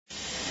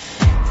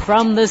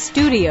From the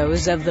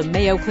studios of the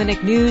Mayo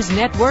Clinic News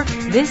Network,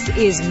 this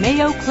is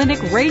Mayo Clinic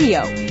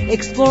Radio,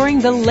 exploring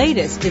the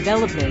latest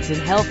developments in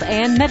health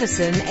and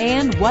medicine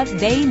and what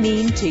they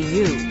mean to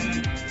you.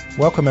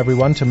 Welcome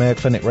everyone to Mayo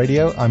Clinic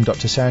Radio. I'm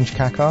Dr. Sanj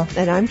Kakar.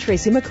 And I'm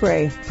Tracy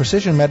McRae.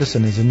 Precision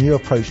medicine is a new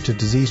approach to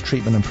disease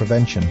treatment and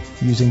prevention.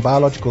 Using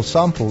biological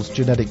samples,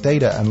 genetic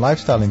data and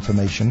lifestyle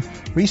information,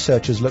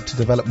 researchers look to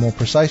develop more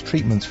precise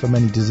treatments for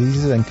many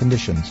diseases and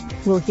conditions.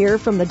 We'll hear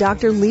from the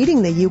doctor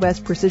leading the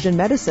U.S. Precision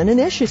Medicine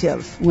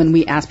Initiative. When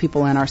we asked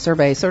people in our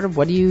survey,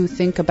 what do you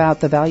think about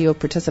the value of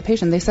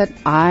participation? They said,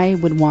 I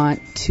would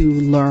want to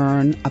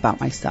learn about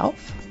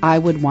myself. I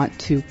would want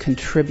to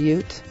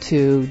contribute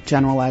to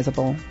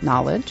generalizable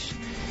knowledge.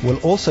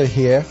 We'll also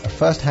hear a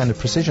first-hand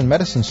precision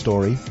medicine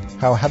story,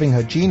 how having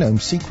her genome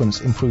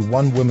sequenced improved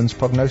one woman's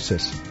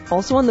prognosis.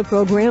 Also on the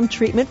program,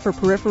 treatment for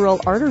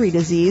peripheral artery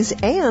disease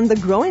and the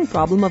growing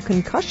problem of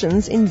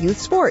concussions in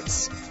youth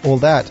sports. All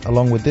that,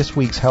 along with this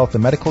week's health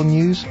and medical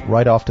news,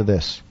 right after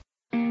this.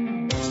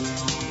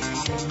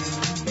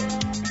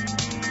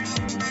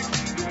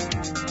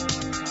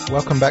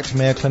 Welcome back to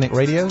Mayo Clinic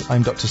Radio.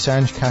 I'm Dr.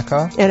 Sanj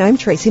Kakar. And I'm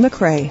Tracy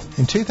McRae.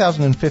 In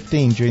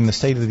 2015, during the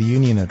State of the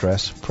Union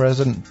address,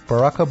 President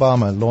Barack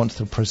Obama launched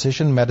the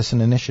Precision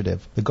Medicine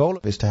Initiative. The goal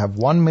is to have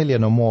 1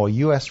 million or more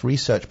U.S.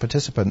 research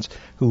participants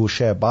who will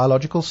share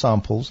biological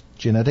samples,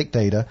 genetic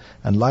data,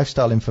 and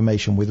lifestyle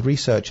information with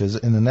researchers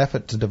in an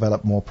effort to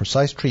develop more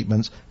precise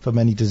treatments for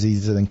many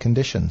diseases and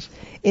conditions.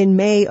 In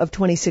May of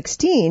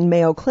 2016,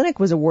 Mayo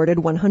Clinic was awarded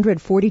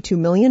 $142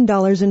 million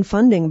in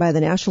funding by the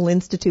National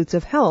Institutes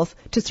of Health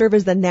to serve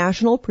as the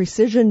National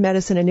Precision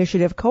Medicine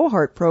Initiative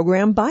Cohort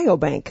Program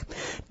Biobank.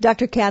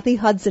 Dr. Kathy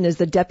Hudson is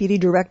the Deputy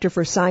Director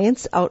for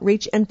Science,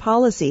 Outreach, and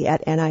Policy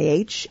at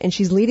NIH, and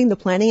she's leading the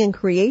planning and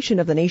creation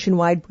of the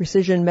nationwide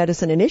Precision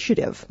Medicine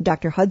Initiative.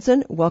 Dr.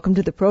 Hudson, welcome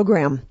to the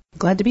program.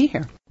 Glad to be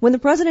here. When the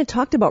President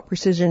talked about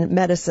precision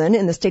medicine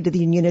in the State of the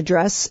Union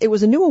address, it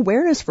was a new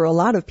awareness for a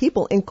lot of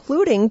people,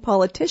 including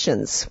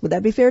politicians. Would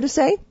that be fair to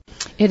say?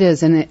 It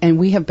is, and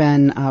we have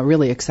been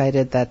really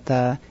excited that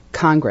the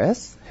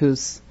Congress,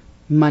 whose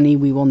money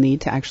we will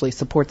need to actually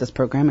support this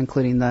program,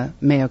 including the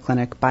Mayo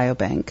Clinic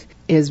Biobank,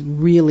 is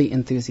really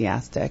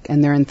enthusiastic.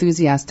 And they're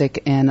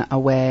enthusiastic in a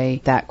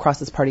way that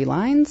crosses party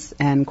lines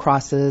and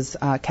crosses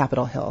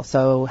Capitol Hill.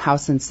 So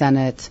House and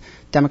Senate,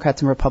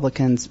 Democrats and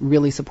Republicans,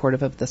 really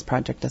supportive of this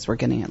project as we're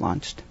getting it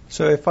launched.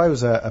 So if I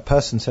was a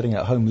person sitting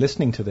at home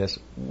listening to this,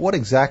 what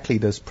exactly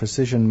does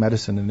Precision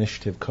Medicine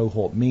Initiative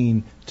Cohort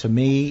mean to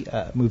me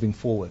moving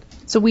forward?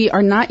 So we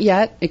are not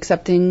yet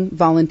accepting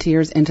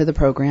volunteers into the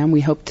program.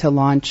 We hope to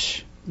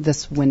launch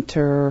this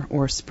winter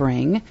or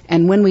spring.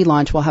 And when we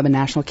launch, we'll have a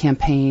national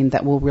campaign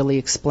that will really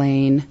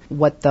explain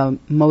what the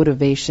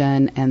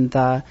motivation and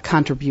the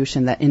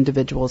contribution that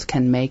individuals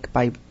can make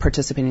by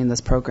participating in this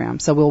program.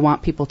 So we'll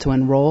want people to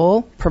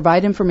enroll,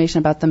 provide information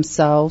about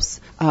themselves,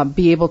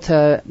 be able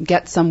to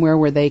get somewhere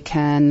where they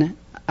can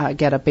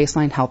get a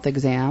baseline health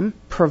exam,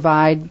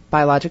 provide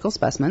biological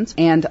specimens,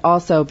 and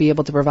also be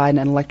able to provide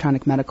an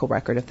electronic medical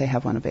record if they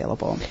have one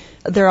available.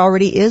 There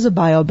already is a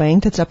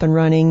biobank that's up and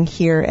running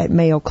here at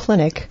Mayo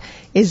Clinic.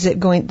 Is it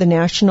the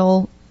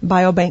national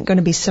biobank going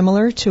to be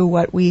similar to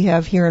what we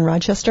have here in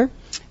Rochester?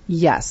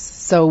 Yes.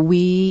 So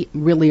we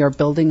really are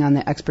building on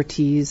the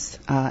expertise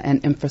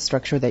and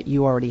infrastructure that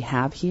you already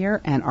have here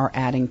and are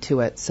adding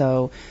to it.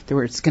 So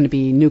there's going to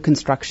be new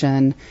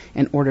construction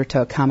in order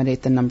to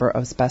accommodate the number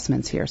of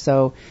specimens here.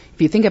 So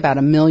if you think about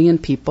 1 million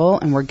people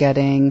and we're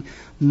getting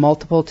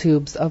multiple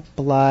tubes of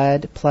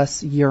blood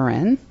plus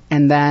urine,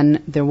 and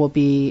then there will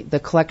be the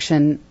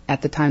collection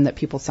at the time that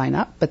people sign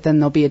up, but then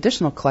there'll be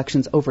additional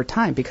collections over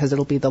time because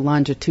it'll be the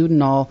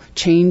longitudinal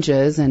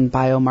changes and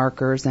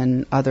biomarkers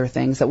and other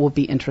things that will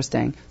be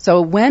interesting.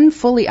 So when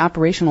fully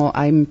operational,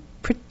 I'm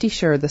pretty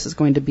sure this is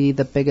going to be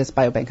the biggest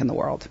biobank in the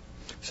world.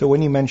 So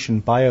when you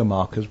mention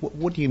biomarkers,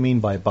 what do you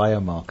mean by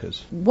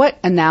biomarkers? What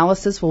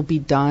analysis will be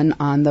done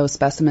on those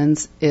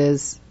specimens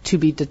is to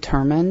be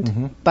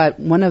determined, but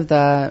one of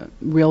the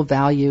real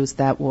values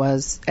that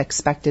was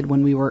expected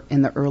when we were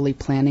in the early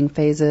planning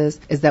phases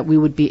is that we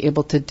would be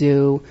able to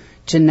do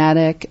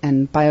genetic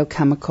and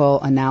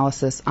biochemical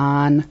analysis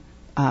on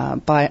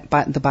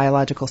the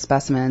biological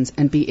specimens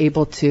and be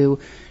able to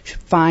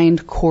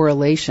find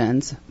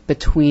correlations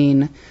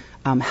between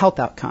health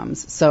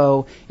outcomes.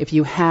 So if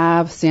you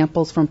have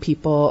samples from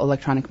people,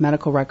 electronic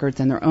medical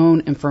records, and their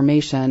own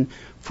information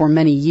for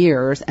many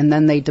years, and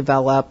then they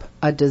develop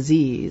a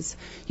disease,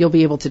 you'll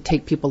be able to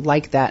take people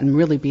like that and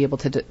really be able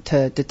to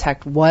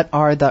detect what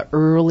are the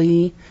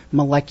early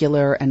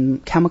molecular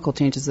and chemical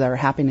changes that are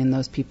happening in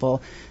those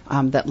people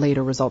that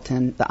later result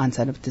in the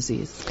onset of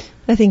disease.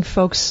 I think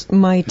folks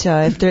might,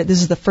 if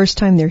this is the first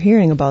time they're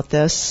hearing about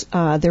this,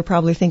 they're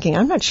probably thinking,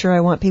 I'm not sure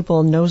I want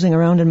people nosing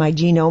around in my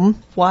genome.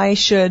 Why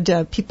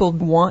should people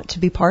want to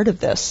be part of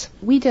this?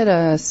 We did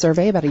a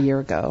survey about a year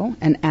ago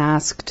and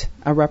asked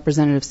a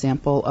representative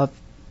sample of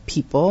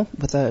people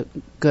with a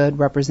good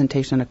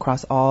representation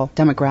across all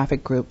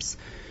demographic groups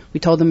We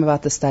told them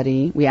about the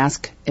study. We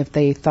asked if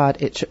they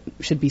thought it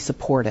should be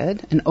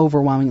supported, and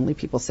overwhelmingly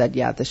people said,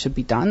 yeah, this should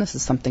be done. This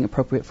is something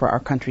appropriate for our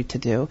country to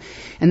do.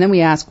 And then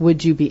we asked,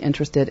 would you be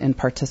interested in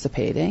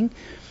participating?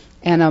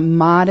 And a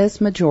modest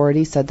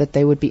majority said that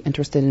they would be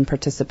interested in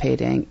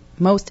participating.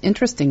 Most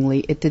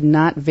interestingly, it did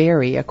not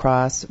vary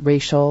across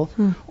racial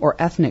or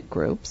ethnic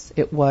groups.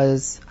 It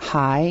was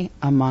high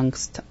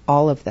amongst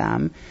all of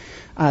them.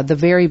 The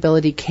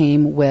variability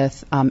came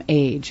with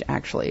age,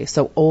 actually.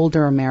 So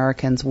older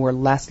Americans were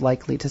less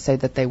likely to say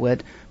that they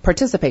would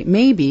participate,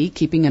 maybe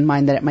keeping in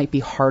mind that it might be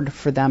hard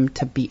for them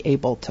to be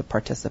able to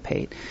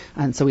participate.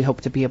 And so we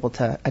hope to be able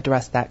to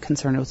address that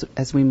concern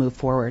as we move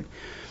forward.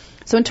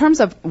 So in terms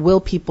of will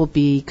people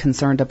be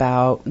concerned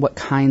about what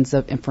kinds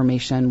of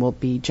information will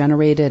be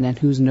generated and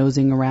who's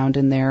nosing around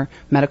in their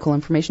medical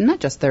information, not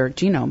just their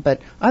genome, but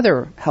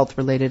other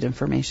health-related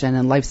information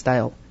and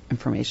lifestyle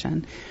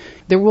information,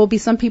 there will be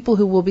some people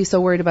who will be so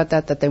worried about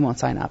that they won't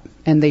sign up,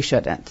 and they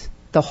shouldn't.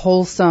 The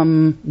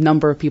wholesome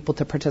number of people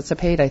to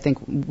participate, I think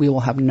we will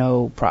have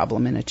no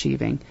problem in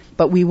achieving.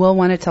 But we will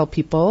want to tell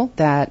people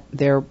that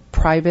their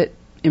private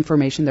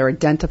information, their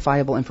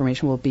identifiable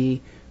information will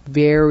be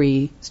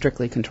very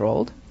strictly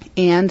controlled,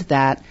 and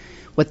that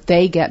what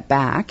they get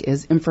back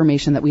is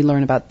information that we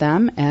learn about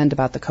them and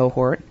about the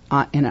cohort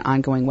in an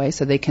ongoing way,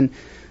 so they can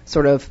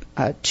sort of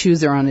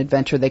choose their own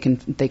adventure. They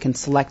can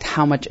select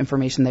how much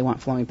information they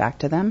want flowing back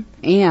to them.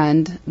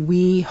 And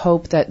we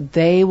hope that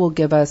they will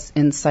give us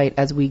insight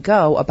as we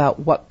go about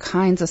what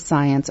kinds of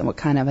science and what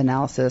kind of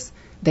analysis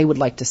they would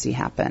like to see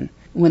happen.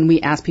 When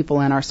we asked people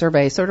in our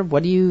survey, sort of,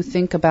 what do you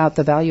think about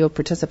the value of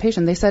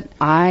participation? They said,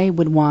 I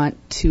would want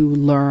to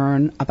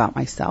learn about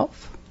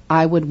myself.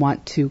 I would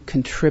want to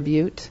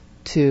contribute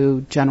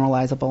to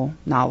generalizable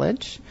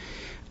knowledge.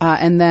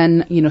 And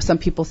then, some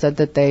people said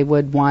that they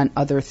would want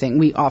other things.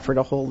 We offered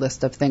a whole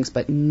list of things,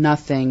 but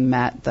nothing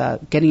met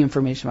getting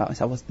information about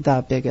myself was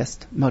the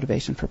biggest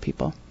motivation for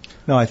people.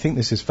 No, I think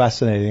this is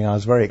fascinating. I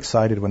was very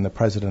excited when the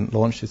president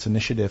launched this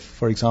initiative.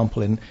 For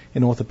example,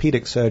 in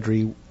orthopedic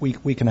surgery,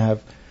 we can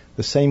have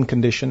the same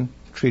condition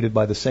treated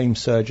by the same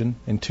surgeon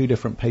in two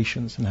different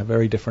patients and have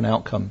very different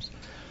outcomes.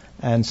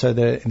 And so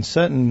in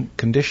certain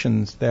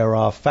conditions, there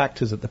are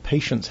factors that the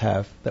patients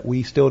have that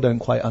we still don't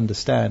quite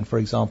understand. For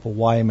example,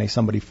 why may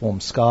somebody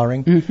form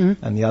scarring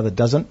and the other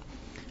doesn't?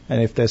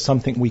 And if there's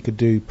something we could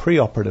do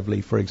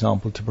preoperatively, for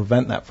example, to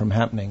prevent that from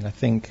happening, I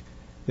think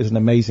is an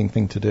amazing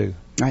thing to do.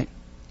 Right.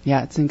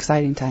 Yeah, it's an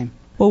exciting time.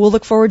 Well, we'll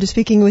look forward to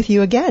speaking with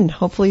you again.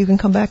 Hopefully you can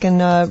come back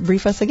and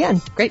brief us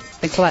again. Great.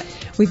 Thanks a lot.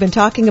 We've been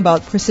talking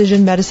about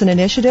Precision Medicine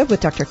Initiative with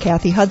Dr.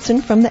 Kathy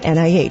Hudson from the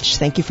NIH.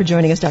 Thank you for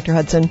joining us, Dr.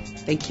 Hudson.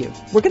 Thank you.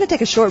 We're going to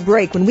take a short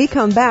break. When we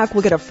come back,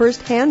 we'll get a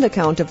first-hand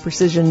account of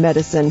precision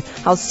medicine,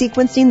 how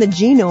sequencing the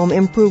genome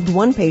improved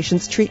one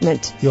patient's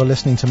treatment. You're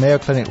listening to Mayo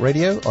Clinic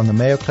Radio on the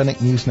Mayo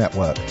Clinic News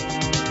Network.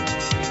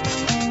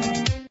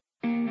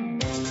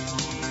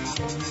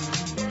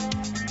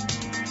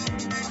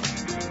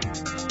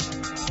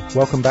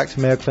 Welcome back to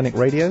Mayo Clinic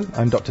Radio.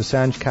 I'm Dr.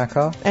 Sanj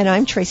Kakar. And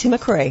I'm Tracy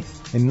McRae.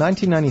 In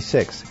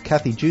 1996,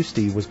 Kathy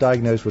Giusti was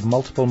diagnosed with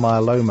multiple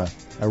myeloma,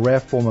 a rare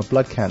form of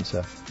blood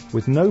cancer.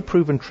 With no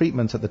proven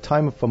treatments at the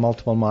time for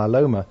multiple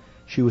myeloma,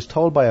 she was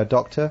told by her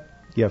doctor,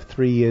 you have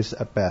 3 years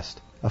at best.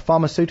 A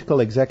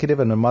pharmaceutical executive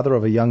and a mother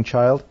of a young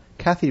child,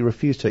 Kathy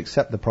refused to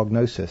accept the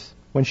prognosis.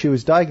 When she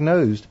was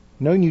diagnosed,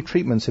 no new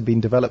treatments had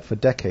been developed for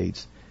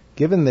decades.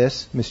 Given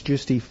this, Ms.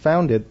 Giusti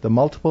founded the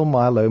Multiple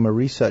Myeloma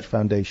Research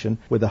Foundation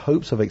with the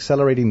hopes of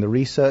accelerating the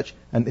research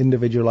and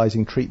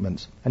individualizing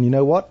treatments. And you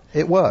know what?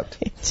 It worked.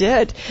 It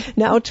did.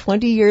 Now,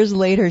 20 years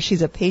later,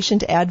 she's a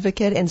patient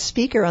advocate and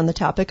speaker on the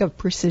topic of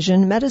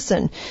precision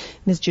medicine.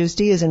 Ms.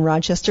 Giusti is in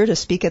Rochester to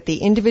speak at the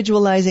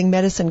Individualizing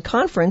Medicine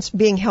Conference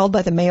being held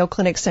by the Mayo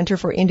Clinic Center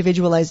for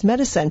Individualized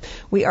Medicine.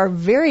 We are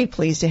very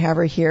pleased to have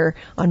her here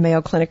on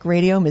Mayo Clinic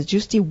Radio. Ms.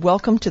 Giusti,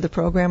 welcome to the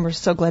program. We're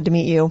so glad to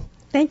meet you.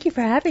 Thank you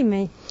for having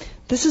me.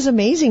 This is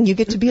amazing. You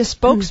get to be a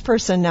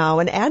spokesperson now,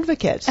 an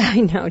advocate. I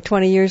know,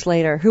 20 years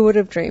later. Who would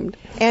have dreamed?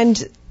 And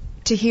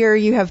to hear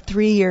you have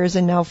 3 years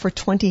and now for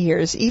 20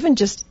 years, even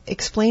just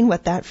explain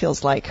what that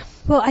feels like.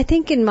 Well, I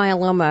think in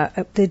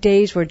myeloma, the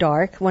days were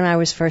dark when I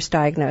was first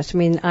diagnosed. I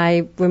mean,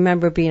 I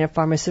remember being a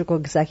pharmaceutical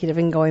executive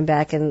and going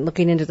back and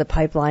looking into the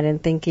pipeline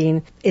and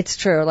thinking, it's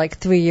true, like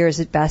 3 years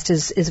at best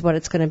is what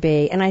it's going to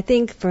be. And I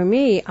think for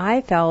me,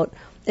 I felt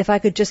if I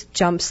could just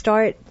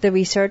jumpstart the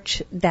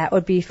research, that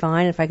would be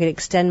fine. If I could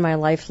extend my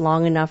life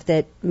long enough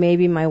that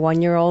maybe my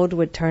 1-year-old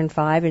would turn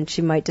 5 and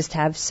she might just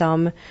have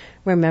some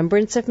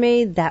remembrance of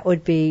me, that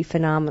would be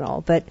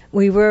phenomenal. But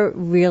we were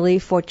really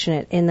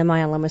fortunate in the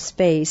myeloma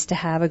space to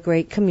have a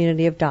great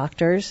community of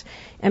doctors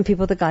and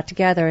people that got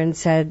together and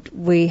said,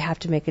 we have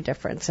to make a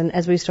difference. And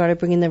as we started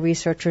bringing the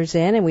researchers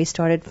in and we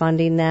started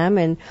funding them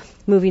and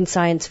moving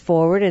science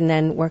forward and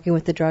then working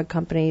with the drug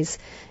companies,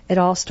 it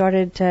all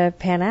started to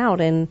pan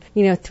out. And,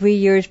 3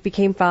 years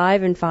became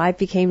 5 and 5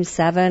 became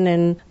 7.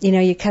 And,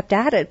 you kept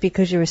at it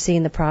because you were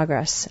seeing the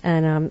progress.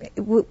 And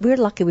we're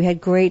lucky. We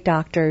had great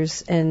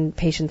doctors and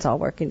patients all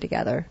working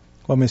together.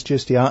 Well, Ms.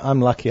 Giusti,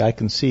 I'm lucky I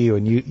can see you,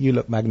 and you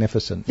look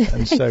magnificent,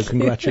 and so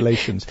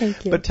congratulations.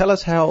 Thank you. But tell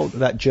us how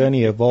that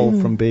journey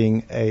evolved from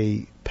being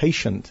a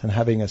patient and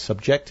having a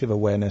subjective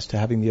awareness to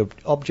having the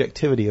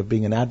objectivity of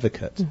being an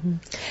advocate.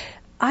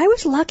 I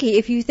was lucky.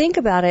 If you think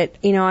about it,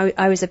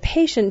 I was a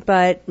patient,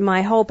 but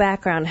my whole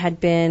background had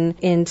been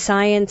in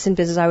science and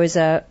business. I was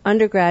a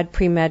undergrad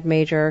pre-med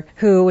major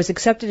who was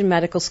accepted in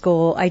medical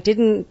school. I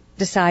didn't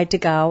decide to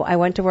go. I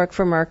went to work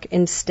for Merck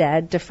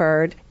instead,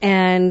 deferred.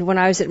 And when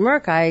I was at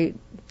Merck, I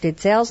did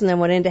sales and then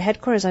went into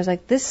headquarters. I was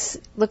like,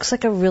 this looks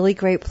like a really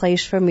great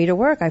place for me to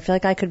work. I feel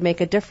like I could make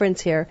a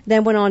difference here.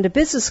 Then went on to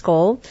business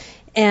school.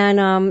 And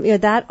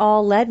that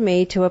all led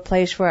me to a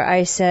place where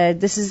I said,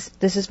 this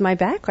is my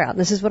background.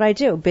 This is what I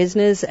do,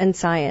 business and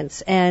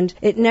science. And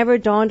it never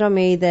dawned on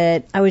me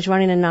that I was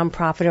running a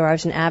nonprofit or I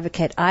was an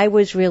advocate. I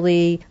was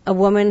really a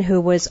woman who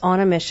was on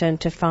a mission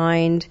to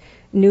find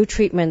new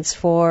treatments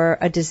for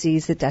a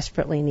disease that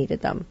desperately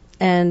needed them.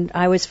 And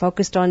I was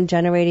focused on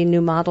generating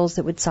new models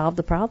that would solve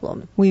the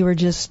problem. We were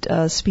just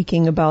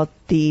speaking about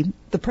the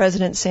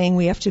president saying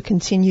we have to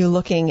continue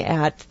looking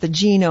at the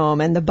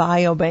genome and the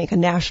biobank, a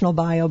national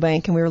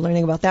biobank, and we were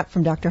learning about that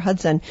from Dr.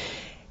 Hudson.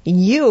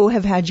 You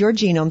have had your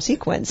genome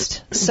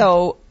sequenced.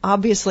 So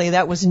obviously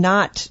that was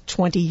not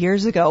 20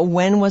 years ago.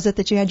 When was it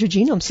that you had your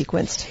genome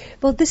sequenced?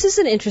 Well, this is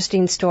an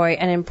interesting story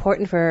and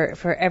important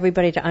for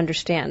everybody to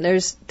understand.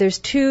 There's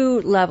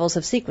two levels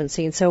of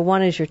sequencing. So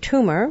one is your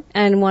tumor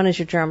and one is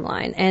your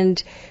germline.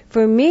 And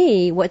for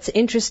me, what's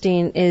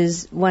interesting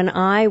is when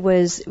I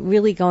was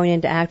really going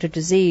into active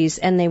disease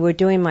and they were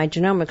doing my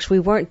genomics,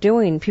 people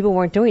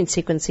weren't doing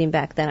sequencing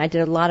back then. I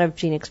did a lot of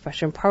gene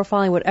expression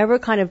profiling, whatever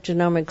kind of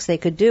genomics they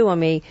could do on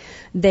me,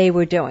 they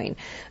were doing.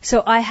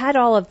 So I had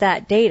all of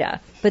that data.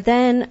 But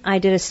then I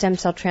did a stem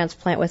cell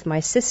transplant with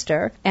my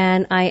sister,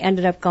 and I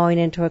ended up going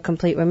into a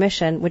complete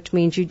remission, which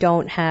means you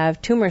don't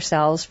have tumor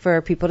cells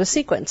for people to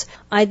sequence.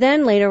 I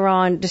then later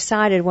on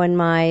decided when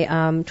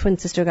my twin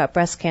sister got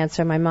breast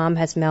cancer, my mom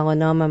has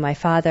melanoma, my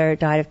father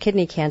died of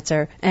kidney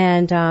cancer,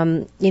 and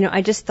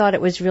I just thought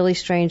it was really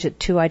strange that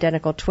two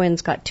identical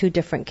twins got two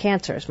different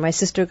cancers. My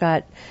sister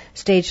got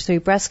stage 3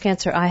 breast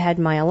cancer, I had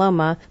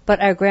myeloma, but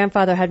our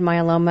grandfather had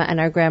myeloma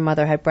and our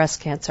grandmother had breast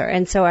cancer.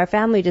 And so our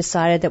family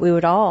decided that we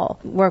would all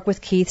work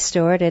with Keith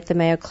Stewart at the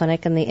Mayo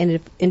Clinic and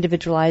the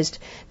individualized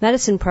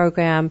medicine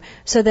program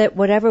so that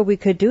whatever we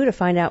could do to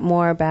find out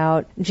more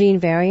about gene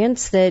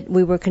variants, that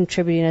we were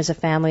contributing as a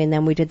family, and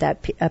then we did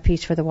a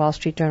piece for the Wall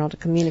Street Journal to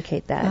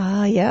communicate that.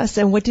 Ah, yes.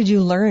 And what did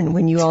you learn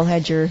when you all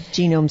had your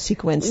genome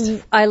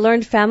sequenced? I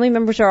learned family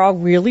members are all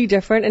really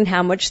different in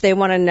how much they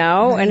want to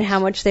know and how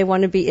much they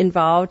want to be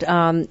involved.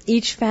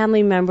 Each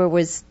family member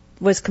was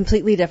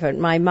completely different.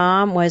 My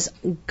mom was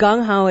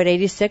gung-ho at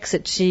 86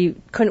 that she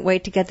couldn't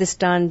wait to get this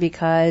done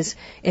because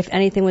if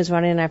anything was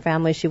running in our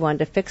family, she wanted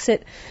to fix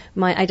it.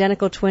 My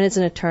identical twin is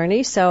an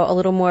attorney, so a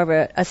little more of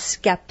a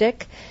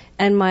skeptic.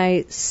 And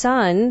my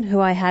son, who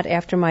I had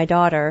after my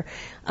daughter,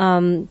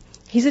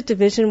 he's a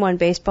Division I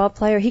baseball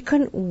player. He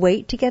couldn't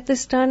wait to get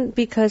this done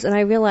and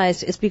I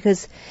realized it's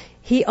because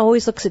he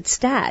always looks at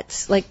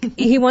stats. Like,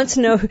 he wants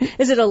to know,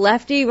 is it a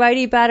lefty,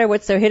 righty batter?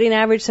 What's their hitting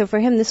average? So for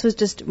him, this was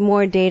just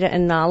more data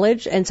and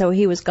knowledge, and so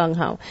he was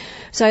gung-ho.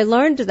 So I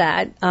learned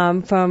that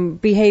from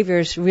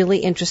behaviors really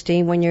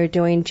interesting when you're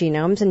doing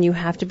genomes, and you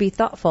have to be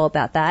thoughtful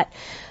about that.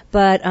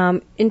 But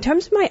in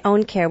terms of my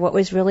own care, what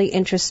was really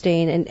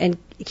interesting, and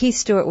Keith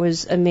Stewart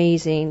was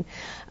amazing,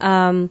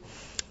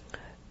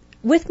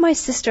 with my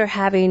sister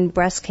having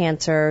breast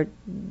cancer,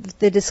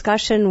 the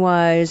discussion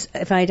was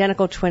if an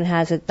identical twin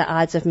has it, the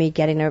odds of me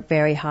getting it are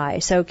very high.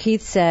 So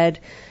Keith said,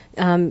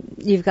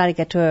 you've got to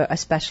get to a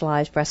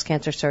specialized breast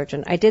cancer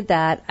surgeon. I did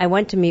that. I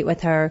went to meet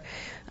with her.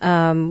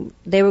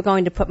 They were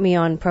going to put me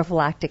on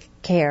prophylactic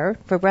care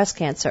for breast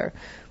cancer.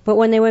 But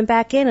when they went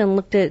back in and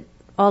looked at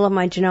all of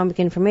my genomic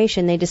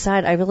information, they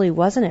decided I really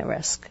wasn't at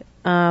risk.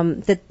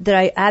 That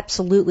I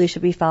absolutely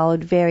should be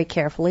followed very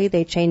carefully.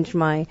 They changed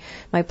my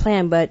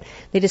plan, but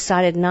they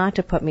decided not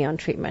to put me on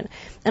treatment.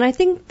 And I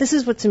think this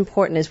is what's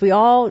important, is we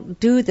all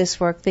do this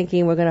work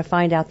thinking we're going to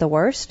find out the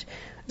worst.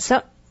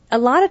 So a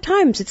lot of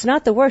times it's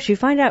not the worst. You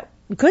find out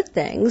good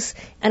things,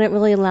 and it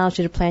really allows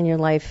you to plan your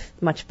life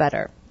much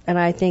better. And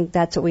I think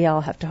that's what we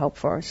all have to hope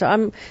for. So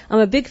I'm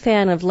a big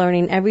fan of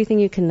learning everything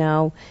you can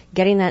know,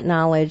 getting that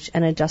knowledge,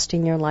 and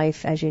adjusting your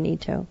life as you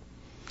need to.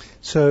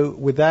 So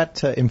with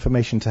that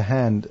information to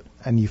hand,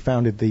 and you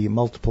founded the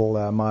Multiple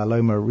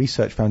Myeloma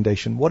Research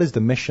Foundation, what is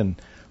the mission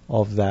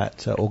of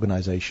that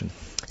organization?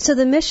 So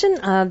the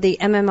mission of the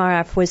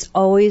MMRF was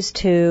always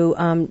to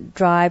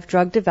drive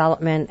drug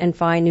development and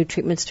find new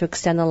treatments to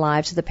extend the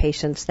lives of the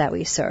patients that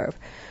we serve.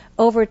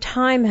 Over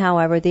time,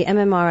 however, the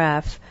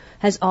MMRF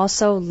has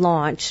also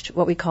launched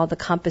what we call the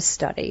COMPASS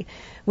study,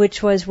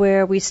 which was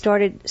where we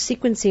started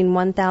sequencing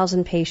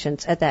 1,000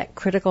 patients at that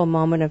critical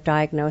moment of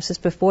diagnosis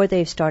before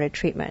they started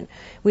treatment.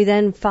 We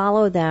then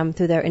follow them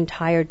through their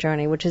entire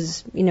journey, which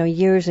is,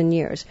 years and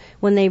years.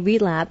 When they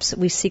relapse,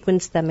 we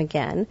sequence them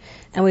again,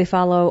 and we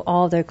follow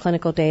all their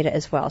clinical data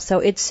as well. So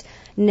it's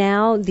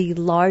now the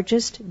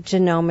largest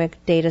genomic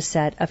data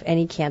set of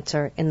any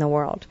cancer in the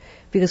world,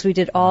 because we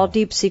did all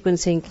deep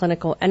sequencing,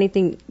 clinical,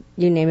 anything,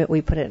 you name it,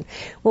 we put in.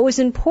 What was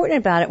important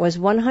about it was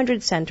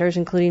 100 centers,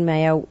 including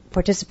Mayo,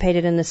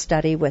 participated in the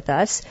study with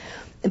us.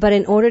 But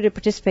in order to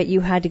participate, you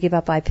had to give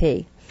up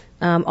IP.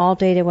 All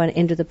data went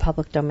into the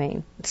public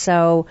domain.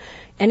 So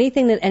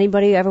anything that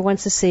anybody ever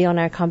wants to see on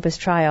our COMPASS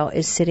trial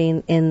is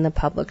sitting in the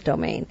public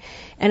domain.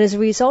 And as a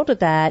result of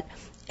that,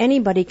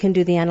 anybody can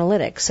do the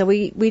analytics. So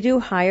we do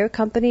hire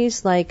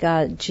companies like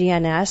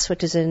GNS,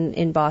 which is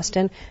in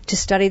Boston, to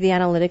study the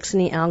analytics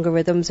and the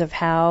algorithms of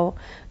how,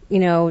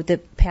 the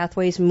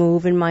pathways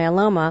move in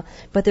myeloma,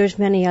 but there's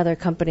many other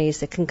companies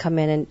that can come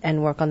in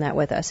and work on that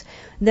with us.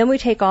 Then we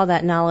take all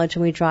that knowledge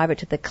and we drive it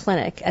to the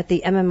clinic. At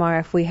the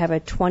MMRF, we have a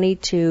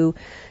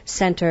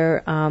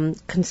 22-center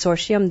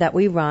consortium that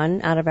we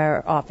run out of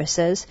our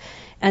offices,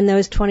 and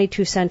those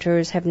 22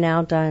 centers have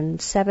now done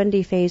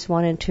 70 phase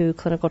 1 and 2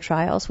 clinical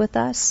trials with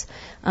us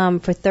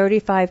for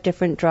 35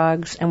 different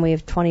drugs, and we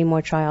have 20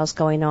 more trials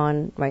going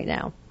on right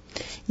now.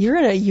 You're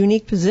in a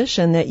unique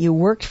position that you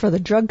worked for the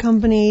drug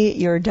company,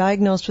 you're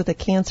diagnosed with a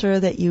cancer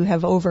that you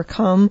have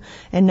overcome,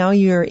 and now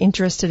you're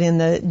interested in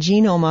the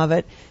genome of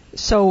it.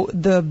 So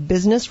the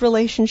business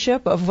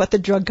relationship of what the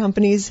drug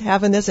companies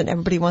have in this, and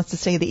everybody wants to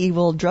say the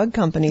evil drug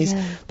companies,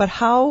 but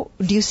how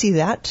do you see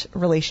that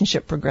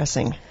relationship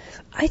progressing?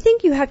 I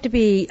think you have to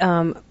be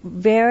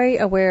very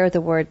aware of the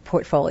word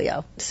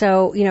portfolio.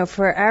 So,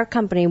 for our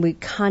company, we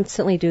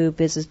constantly do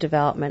business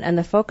development, and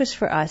the focus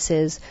for us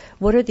is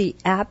what are the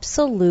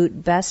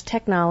absolute best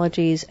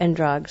technologies and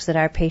drugs that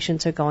our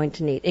patients are going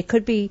to need. It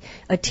could be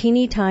a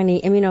teeny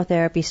tiny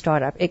immunotherapy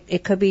startup.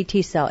 It could be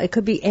T-cell. It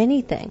could be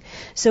anything.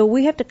 So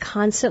we have to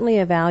constantly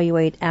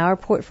evaluate our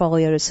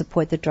portfolio to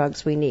support the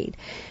drugs we need.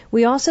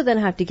 We also then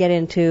have to get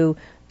into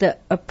the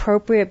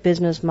appropriate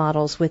business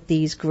models with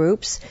these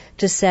groups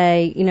to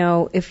say,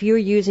 if you're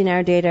using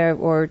our data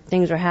or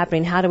things are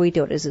happening, how do we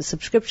do it? Is it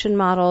subscription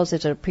models?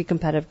 Is it a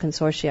pre-competitive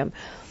consortium?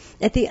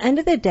 At the end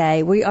of the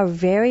day, we are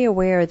very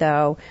aware,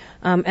 though,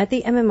 at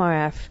the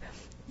MMRF,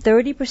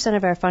 30%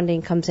 of our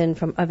funding comes in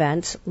from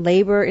events,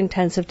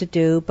 labor-intensive to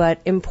do, but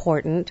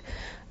important.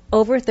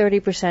 Over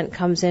 30%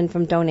 comes in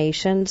from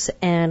donations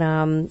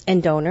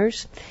and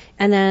donors.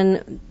 And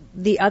then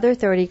the other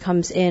 30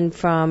 comes in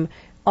from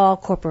all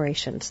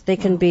corporations. They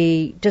can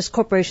be just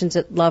corporations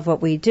that love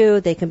what we do.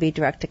 They can be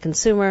direct to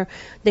consumer.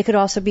 They could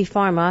also be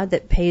pharma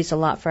that pays a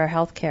lot for our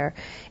health care.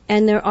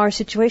 And there are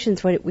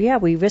situations where,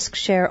 we risk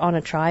share on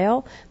a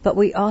trial, but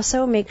we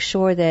also make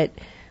sure that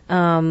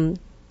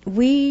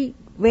we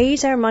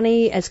raise our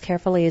money as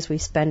carefully as we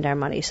spend our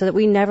money so that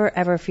we never,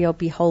 ever feel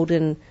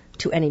beholden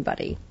to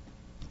anybody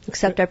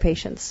except our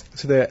patients.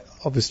 So there,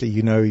 obviously,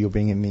 you're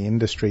being in the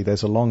industry.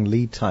 There's a long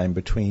lead time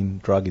between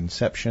drug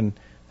inception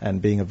and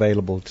being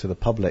available to the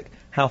public.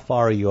 How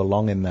far are you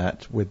along in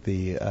that with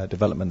the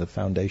development of the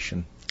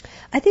foundation?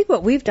 I think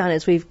what we've done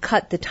is we've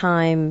cut the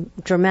time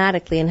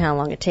dramatically in how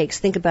long it takes.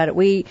 Think about it.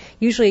 We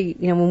usually,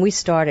 when we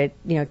started,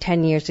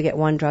 10 years to get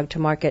one drug to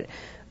market.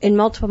 In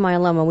multiple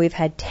myeloma, we've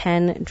had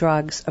 10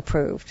 drugs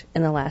approved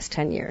in the last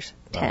 10 years.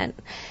 Wow. 10.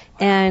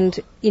 And,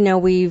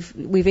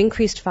 we've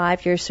increased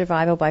 5-year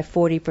survival by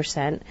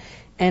 40%.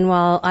 And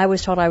while I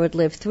was told I would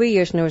live 3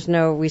 years and there was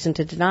no reason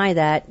to deny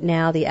that,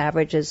 now the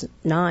average is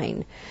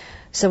 9.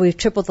 So we've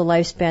tripled the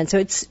lifespan. So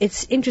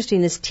it's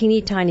interesting. This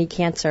teeny tiny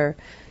cancer,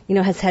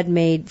 has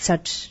made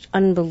such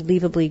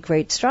unbelievably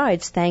great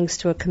strides thanks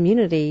to a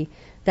community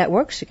that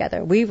works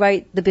together. We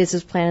write the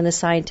business plan and the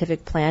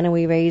scientific plan, and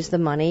we raise the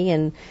money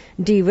and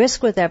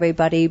de-risk with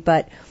everybody,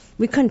 but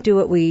we couldn't do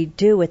what we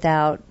do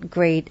without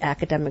great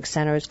academic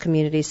centers,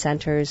 community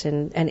centers,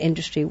 and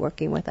industry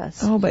working with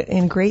us.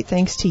 And great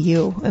thanks to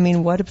you. I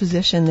mean, what a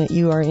position that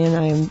you are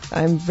in.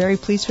 I'm very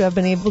pleased to have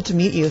been able to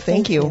meet you.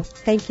 Thank you.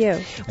 Thank you.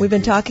 We've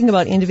been talking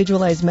about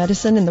individualized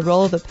medicine and the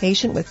role of the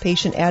patient with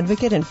patient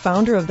advocate and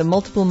founder of the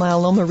Multiple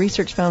Myeloma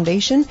Research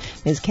Foundation,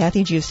 Ms.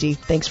 Kathy Giusti.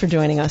 Thanks for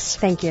joining us.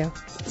 Thank you.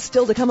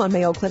 Still to come on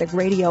Mayo Clinic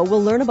Radio,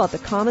 we'll learn about the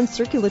common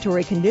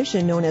circulatory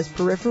condition known as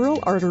peripheral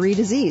artery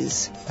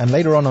disease. And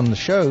later on the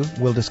show,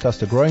 we'll discuss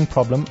the growing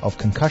problem of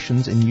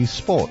concussions in youth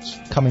sports.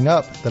 Coming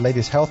up, the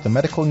latest health and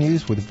medical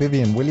news with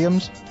Vivian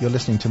Williams. You're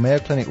listening to Mayo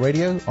Clinic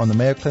Radio on the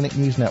Mayo Clinic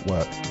News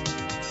Network.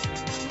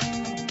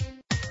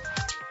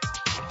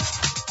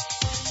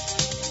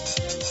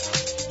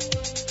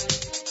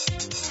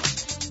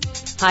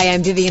 Hi,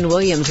 I'm Vivian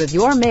Williams with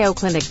your Mayo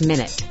Clinic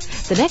Minute.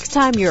 The next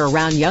time you're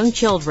around young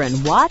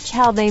children, watch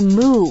how they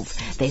move.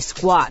 They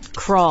squat,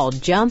 crawl,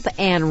 jump,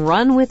 and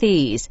run with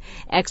ease.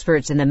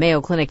 Experts in the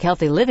Mayo Clinic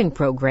Healthy Living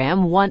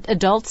program want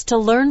adults to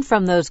learn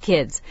from those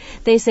kids.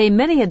 They say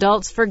many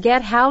adults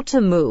forget how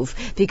to move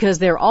because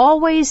they're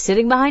always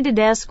sitting behind a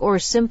desk or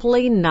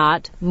simply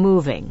not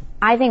moving.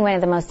 I think one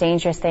of the most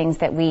dangerous things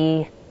that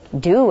we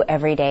do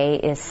every day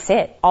is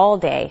sit all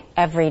day,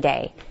 every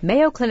day.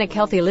 Mayo Clinic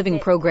Healthy Living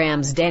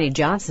Program's Danny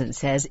Johnson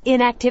says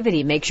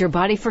inactivity makes your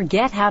body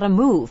forget how to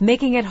move,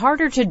 making it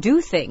harder to do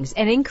things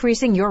and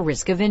increasing your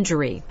risk of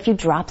injury. If you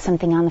drop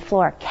something on the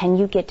floor, can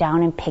you get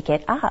down and pick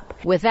it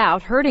up?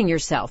 Without hurting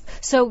yourself.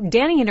 So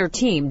Danny and her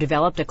team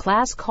developed a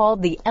class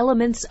called the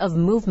Elements of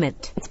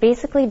Movement. It's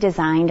basically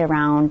designed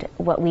around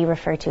what we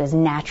refer to as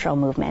natural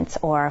movements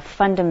or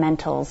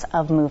fundamentals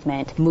of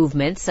movement.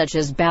 Movements such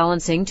as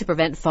balancing to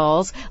prevent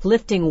falls,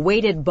 lifting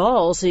weighted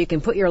balls so you can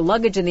put your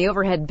luggage in the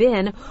overhead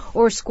bin,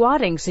 or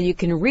squatting so you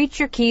can reach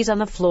your keys on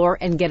the floor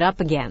and get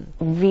up again.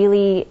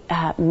 Really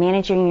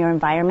managing your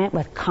environment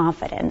with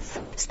confidence.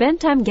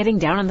 Spend time getting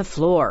down on the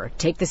floor.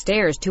 Take the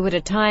stairs 2 at a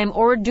time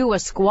or do a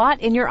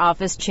squat in your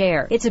office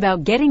chair. It's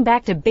about getting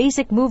back to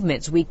basic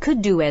movements we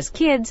could do as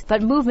kids,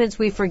 but movements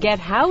we forget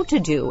how to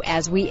do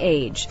as we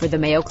age. For the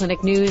Mayo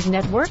Clinic News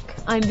Network,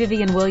 I'm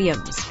Vivian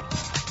Williams.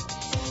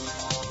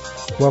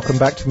 Welcome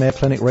back to Mayo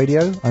Clinic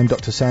Radio. I'm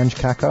Dr. Sanj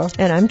Kakar.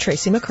 And I'm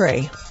Tracy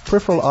McRae.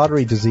 Peripheral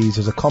artery disease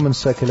is a common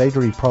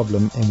circulatory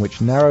problem in which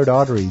narrowed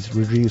arteries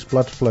reduce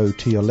blood flow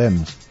to your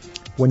limbs.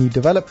 When you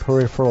develop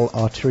peripheral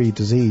artery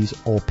disease,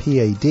 or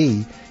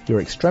PAD,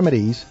 your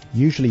extremities,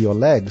 usually your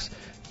legs,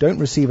 don't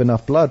receive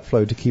enough blood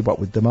flow to keep up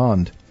with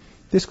demand.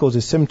 This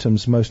causes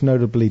symptoms, most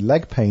notably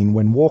leg pain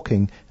when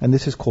walking, and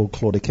this is called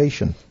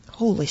claudication.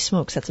 Holy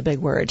smokes, that's a big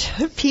word.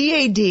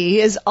 PAD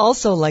is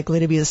also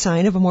likely to be a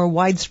sign of a more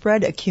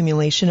widespread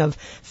accumulation of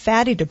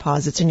fatty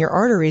deposits in your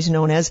arteries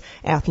known as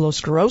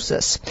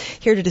atherosclerosis.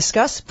 Here to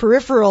discuss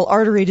peripheral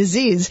artery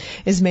disease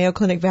is Mayo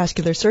Clinic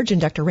vascular surgeon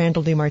Dr.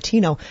 Randall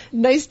DiMartino.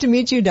 Nice to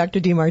meet you, Dr.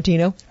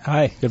 DiMartino.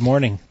 Hi, good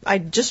morning. I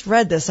just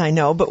read this, I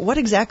know, but what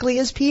exactly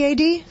is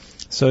PAD?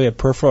 So yeah,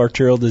 peripheral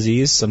arterial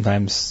disease,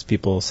 sometimes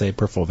people say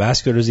peripheral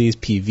vascular disease,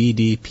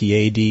 PVD,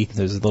 PAD.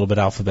 There's a little bit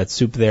of alphabet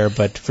soup there,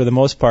 but for the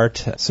most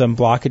part, some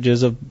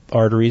blockages of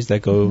arteries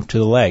that go to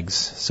the legs.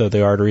 So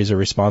the arteries are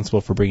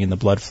responsible for bringing the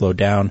blood flow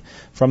down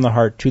from the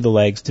heart to the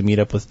legs to meet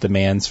up with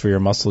demands for your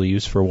muscle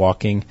use for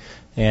walking.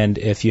 And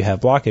if you have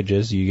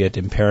blockages, you get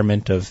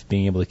impairment of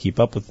being able to keep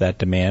up with that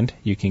demand.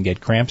 You can get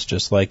cramps,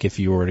 just like if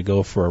you were to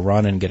go for a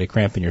run and get a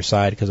cramp in your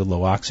side because of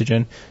low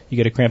oxygen. You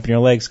get a cramp in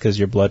your legs because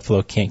your blood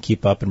flow can't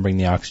keep up and bring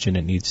the oxygen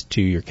it needs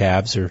to your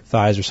calves or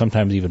thighs or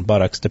sometimes even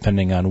buttocks,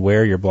 depending on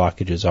where your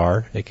blockages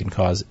are. It can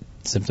cause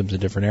symptoms in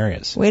different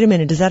areas. Wait a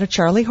minute, is that a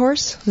Charlie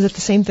horse? Is it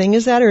the same thing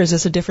as that, or is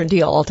this a different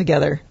deal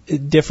altogether?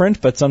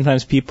 Different, but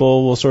sometimes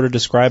people will sort of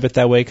describe it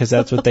that way because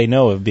that's what they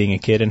know of being a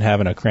kid and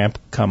having a cramp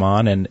come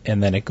on, and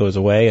then it goes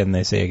away, and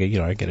they say,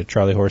 I get a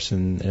Charlie horse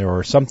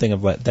or something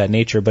of that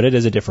nature, but it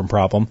is a different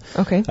problem.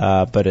 Okay.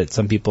 But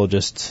some people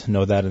just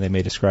know that, and they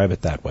may describe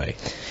it that way.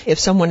 If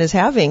someone is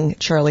having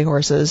Charlie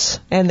horses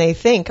and they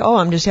think,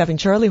 I'm just having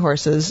Charlie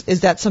horses,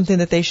 is that something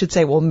that they should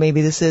say, well,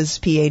 maybe this is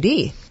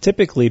PAD?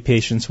 Typically,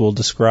 patients will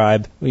describe,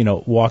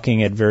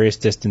 walking at various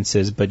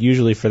distances, but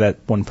usually for that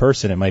one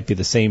person, it might be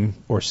the same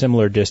or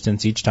similar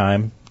distance each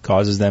time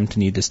causes them to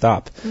need to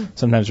stop.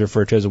 Sometimes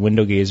referred to as a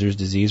window gazer's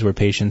disease, where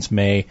patients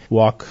may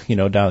walk,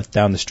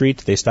 down the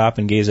street, they stop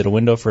and gaze at a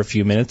window for a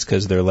few minutes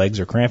because their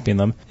legs are cramping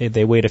them.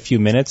 They wait a few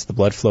minutes, the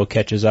blood flow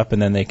catches up,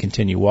 and then they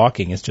continue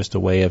walking. It's just a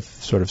way of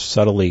sort of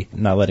subtly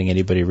not letting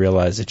anybody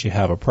realize that you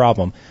have a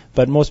problem.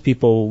 But most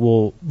people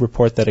will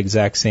report that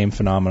exact same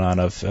phenomenon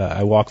of,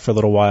 I walk for a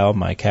little while,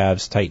 my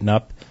calves tighten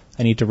up,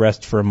 I need to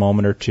rest for a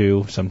moment or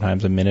two,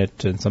 sometimes a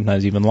minute, and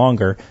sometimes even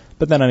longer,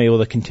 but then I'm able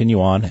to continue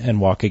on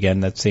and walk again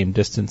that same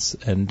distance,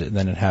 and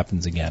then it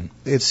happens again.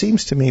 It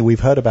seems to me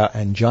we've heard about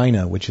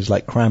angina, which is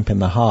like cramp in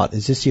the heart.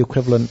 Is this the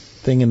equivalent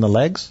thing in the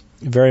legs?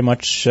 Very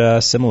much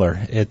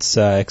similar. It's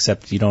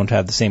except you don't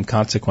have the same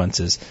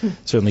consequences.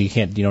 Certainly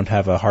you don't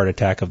have a heart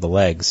attack of the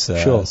legs,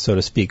 so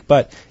to speak.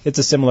 But it's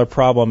a similar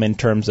problem in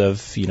terms of,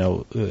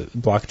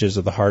 blockages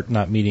of the heart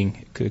not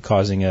meeting,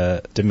 causing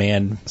a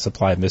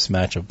demand-supply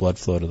mismatch of blood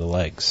flow to the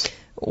legs.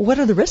 What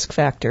are the risk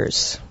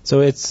factors? So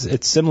it's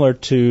similar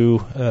to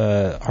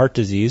heart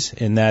disease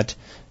in that,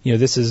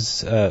 this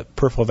is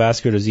peripheral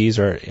vascular disease,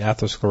 or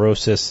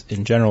atherosclerosis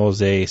in general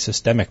is a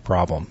systemic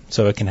problem.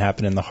 So it can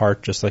happen in the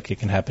heart just like it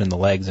can happen in the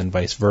legs and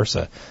vice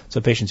versa.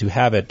 So patients who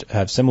have it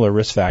have similar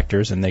risk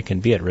factors, and they can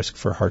be at risk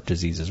for heart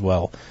disease as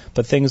well.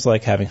 But things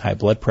like having high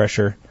blood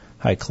pressure,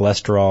 high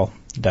cholesterol,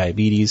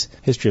 diabetes,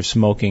 history of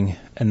smoking,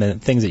 and then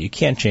things that you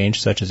can't change,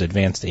 such as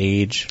advanced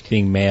age,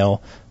 being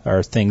male,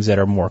 are things that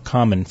are more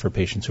common for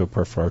patients who have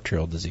peripheral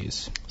arterial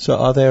disease. So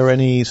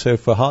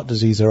for heart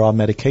disease, there are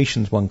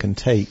medications one can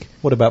take.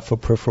 What about for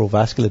peripheral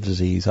vascular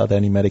disease? Are there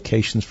any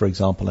medications, for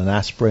example, an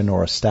aspirin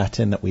or a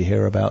statin that we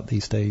hear about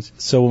these days?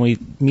 So when we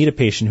meet a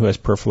patient who has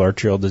peripheral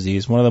arterial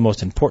disease, one of the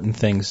most important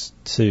things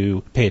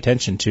to pay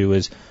attention to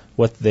is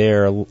what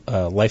their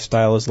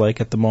lifestyle is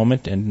like at the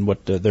moment and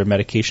what their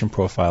medication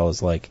profile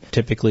is like.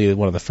 Typically,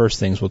 one of the first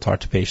things we'll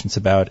talk to patients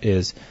about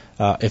is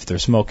if they're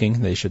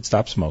smoking, they should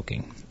stop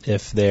smoking.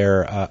 If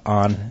they're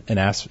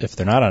if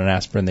they're not on an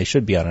aspirin, they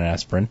should be on an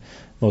aspirin,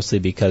 mostly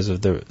because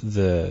of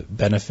the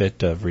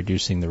benefit of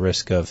reducing the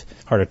risk of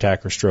heart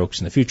attack or strokes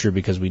in the future,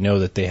 because we know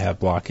that they have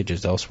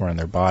blockages elsewhere in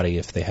their body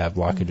if they have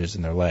blockages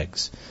in their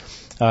legs.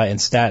 And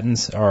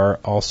statins are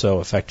also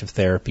effective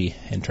therapy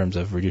in terms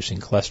of reducing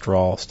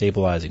cholesterol,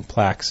 stabilizing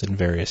plaques in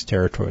various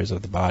territories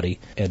of the body,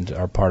 and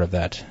are part of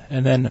that.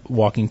 And then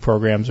walking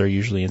programs are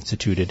usually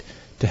instituted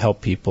to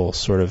help people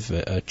sort of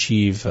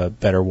achieve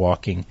better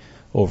walking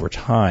over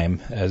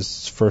time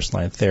as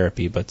first-line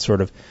therapy, but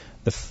sort of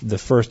the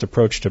first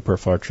approach to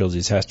peripheral arterial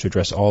disease has to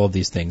address all of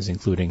these things,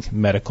 including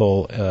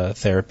medical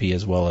therapy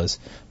as well as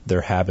their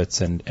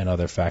habits and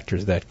other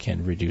factors that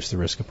can reduce the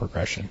risk of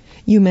progression.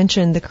 You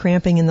mentioned the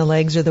cramping in the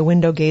legs or the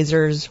window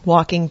gazers,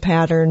 walking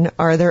pattern.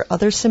 Are there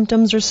other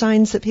symptoms or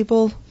signs that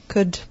people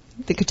could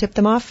tip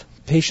them off?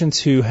 Patients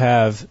who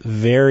have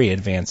very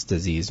advanced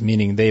disease,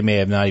 meaning they may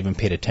have not even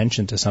paid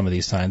attention to some of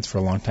these signs for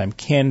a long time,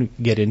 can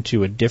get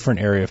into a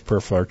different area of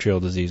peripheral arterial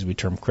disease we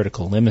term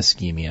critical limb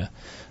ischemia.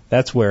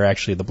 That's where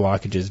actually the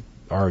blockages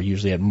are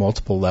usually at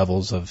multiple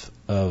levels of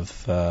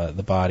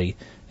the body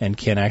and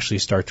can actually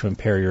start to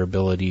impair your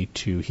ability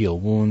to heal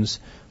wounds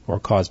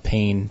or cause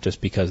pain just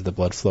because the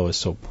blood flow is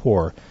so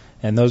poor.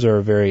 And those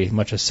are very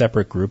much a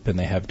separate group, and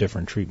they have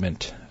different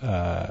treatment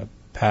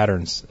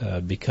patterns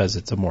because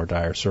it's a more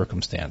dire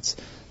circumstance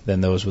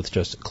than those with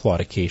just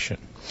claudication.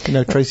 You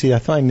know, Tracy, I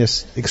find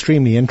this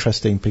extremely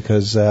interesting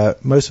because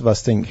most of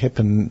us think hip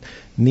and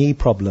knee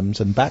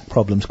problems and back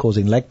problems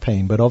causing leg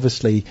pain, but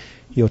obviously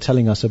you're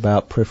telling us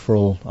about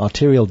peripheral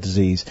arterial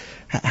disease.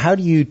 How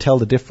do you tell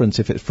the difference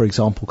if it's, for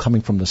example,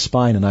 coming from the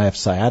spine and I have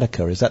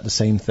sciatica? Is that the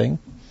same thing?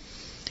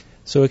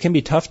 So it can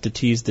be tough to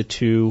tease the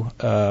two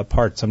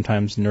apart.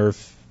 Sometimes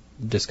nerve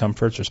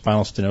discomforts or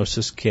spinal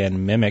stenosis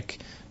can mimic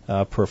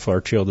peripheral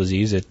arterial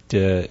disease. It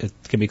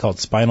can be called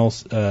spinal,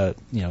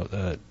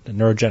 neurogenic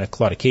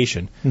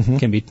claudication,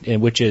 can be,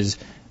 which is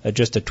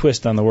just a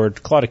twist on the word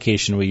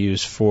claudication we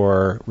use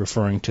for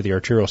referring to the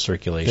arterial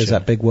circulation. There's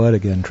that big word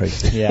again,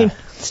 Tracy. Yeah,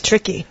 it's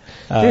tricky,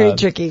 very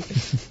tricky.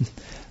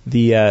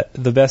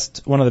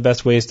 One of the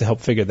best ways to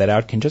help figure that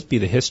out can just be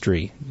the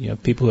history. You know,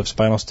 people who have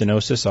spinal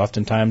stenosis,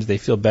 oftentimes they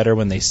feel better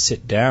when they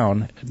sit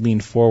down, lean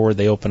forward,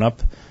 they open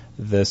up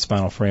the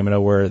spinal foramina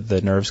where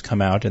the nerves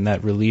come out, and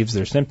that relieves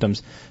their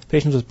symptoms.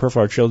 Patients with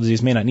peripheral arterial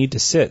disease may not need to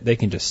sit. They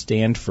can just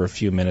stand for a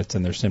few minutes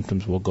and their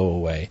symptoms will go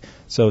away.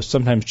 So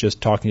sometimes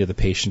just talking to the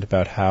patient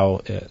about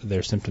how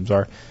their symptoms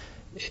are.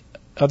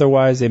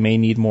 Otherwise, they may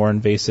need more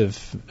invasive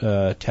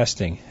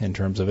testing in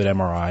terms of an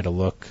MRI to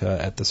look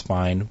at the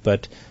spine,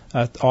 but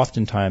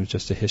oftentimes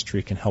just a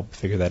history can help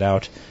figure that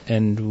out.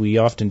 And we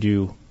often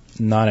do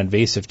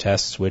non-invasive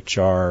tests, which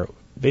are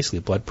basically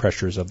blood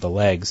pressures of the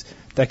legs,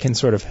 that can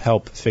sort of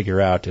help figure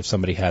out if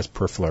somebody has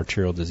peripheral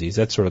arterial disease.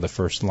 That's sort of the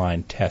first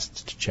line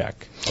test to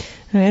check.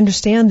 I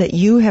understand that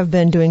you have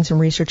been doing some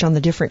research on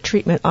the different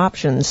treatment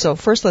options. So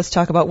first let's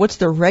talk about what's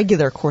the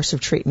regular course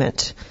of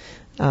treatment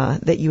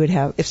that you would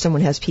have if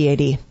someone has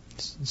PAD.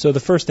 So the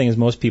first thing is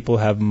most people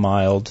have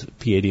mild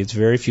PAD. It's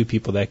very few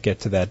people that get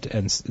to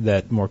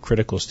that more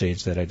critical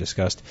stage that I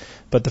discussed.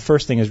 But the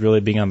first thing is really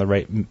being on the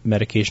right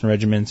medication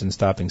regimens and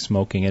stopping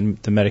smoking. And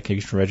the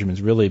medication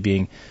regimens really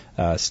being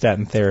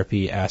statin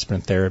therapy, aspirin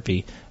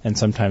therapy, and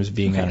sometimes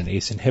being on an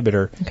ACE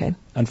inhibitor. Okay.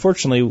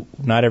 Unfortunately,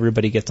 not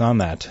everybody gets on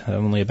that.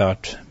 Only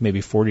about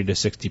maybe 40 to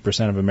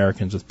 60% of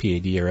Americans with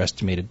PAD are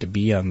estimated to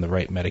be on the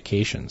right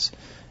medications.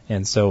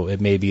 And so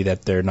it may be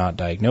that they're not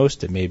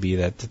diagnosed. It may be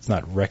that it's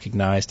not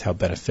recognized how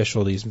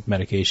beneficial these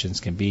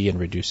medications can be in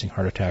reducing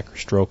heart attack or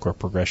stroke or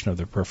progression of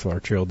their peripheral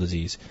arterial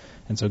disease.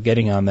 And so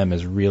getting on them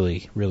is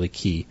really, really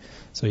key.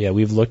 So, yeah,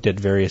 we've looked at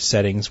various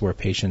settings where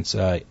patients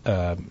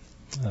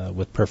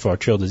with peripheral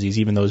arterial disease,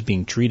 even those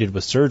being treated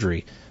with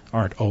surgery,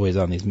 aren't always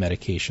on these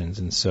medications.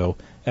 And so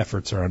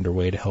efforts are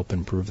underway to help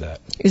improve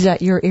that. Is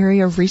that your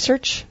area of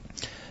research?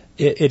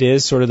 It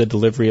is sort of the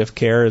delivery of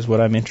care is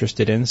what I'm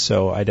interested in.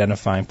 So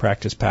identifying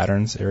practice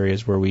patterns,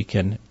 areas where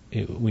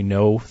we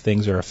know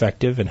things are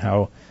effective, and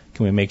how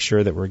can we make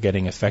sure that we're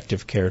getting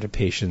effective care to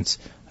patients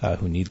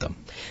who need them.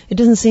 It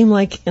doesn't seem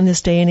like in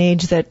this day and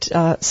age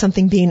that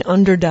something being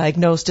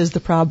underdiagnosed is the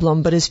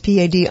problem, but is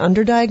PAD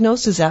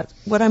underdiagnosed? Is that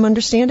what I'm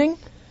understanding?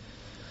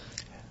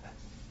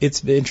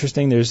 It's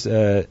interesting. There's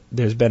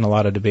been a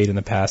lot of debate in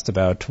the past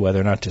about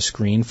whether or not to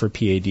screen for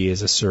PAD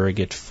as a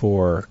surrogate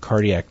for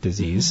cardiac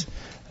disease.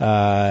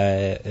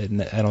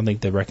 And I don't think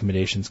the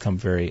recommendations come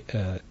very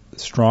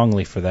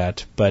strongly for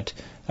that, but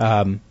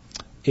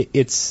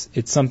it's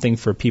something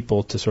for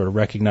people to sort of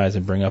recognize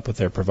and bring up with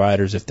their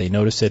providers if they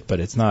notice it, but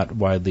it's not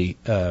widely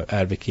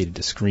advocated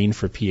to screen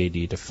for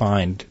PAD to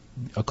find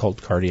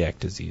occult cardiac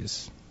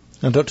disease.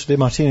 Now, Dr.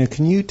 DiMartino,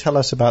 can you tell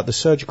us about the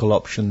surgical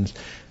options?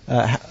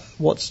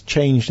 What's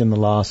changed in the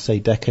last, say,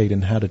 decade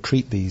and how to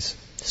treat these?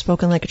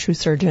 Spoken like a true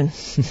surgeon.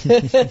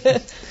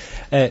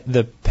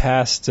 The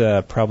past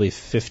probably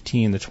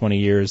 15 to 20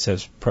 years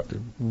has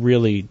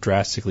really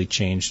drastically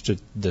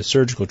changed the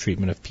surgical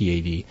treatment of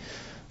PAD.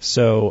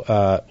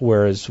 So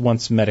whereas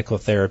once medical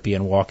therapy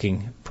and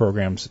walking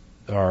programs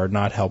are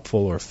not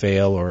helpful or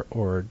fail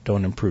or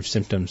don't improve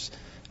symptoms,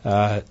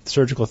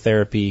 surgical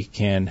therapy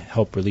can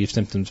help relieve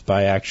symptoms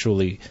by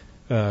actually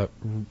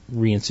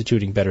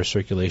reinstituting better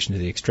circulation to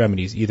the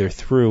extremities, either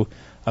through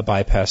a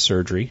bypass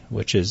surgery,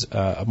 which is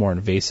a more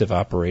invasive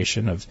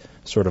operation of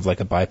sort of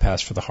like a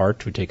bypass for the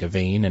heart. We take a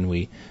vein and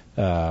we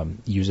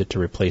use it to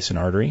replace an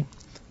artery.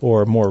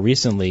 Or more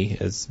recently,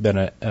 has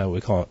been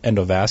we call it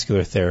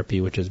endovascular therapy,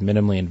 which is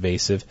minimally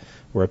invasive,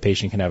 where a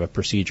patient can have a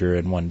procedure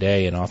in one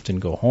day and often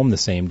go home the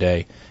same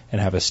day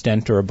and have a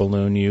stent or a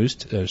balloon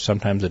used,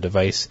 sometimes a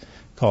device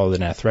called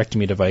an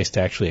atherectomy device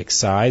to actually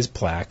excise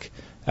plaque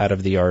out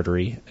of the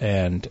artery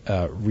and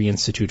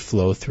reinstitute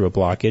flow through a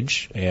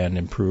blockage and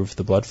improve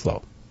the blood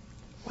flow.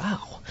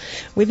 Wow.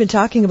 We've been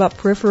talking about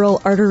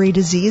peripheral artery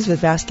disease with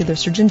vascular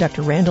surgeon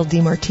Dr. Randall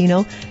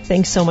DiMartino.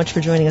 Thanks so much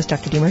for joining us,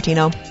 Dr.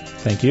 DiMartino.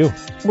 Thank you.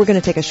 We're going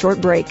to take a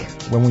short break.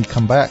 When we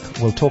come back,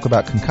 we'll talk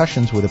about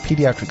concussions with a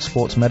pediatric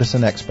sports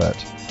medicine expert.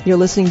 You're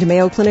listening to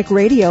Mayo Clinic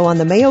Radio on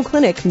the Mayo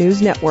Clinic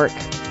News Network.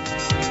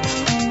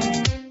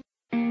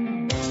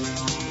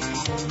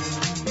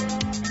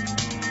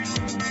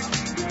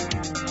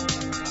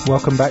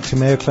 Welcome back to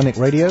Mayo Clinic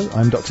Radio.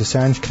 I'm Dr.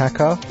 Sanj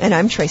Kakar. And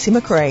I'm Tracy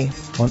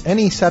McRae. On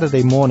any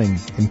Saturday morning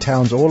in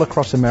towns all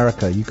across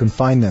America, you can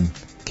find them,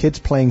 kids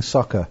playing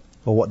soccer,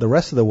 or what the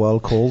rest of the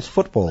world calls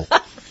football.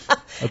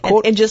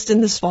 And just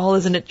in this fall,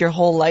 isn't it your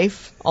whole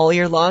life, all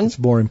year long? It's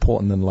more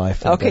important than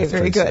life. Okay,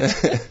 very good.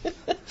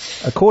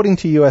 According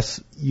to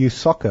U.S. Youth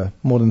Soccer,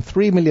 more than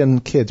 3 million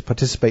kids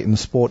participate in the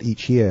sport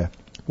each year.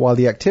 While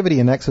the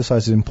activity and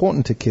exercise is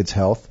important to kids'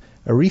 health,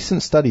 a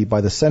recent study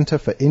by the Center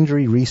for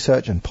Injury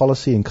Research and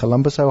Policy in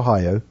Columbus,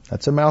 Ohio,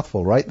 that's a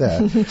mouthful right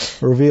there,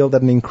 revealed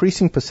that an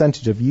increasing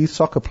percentage of youth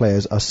soccer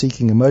players are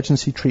seeking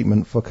emergency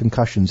treatment for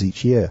concussions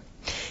each year.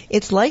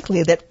 It's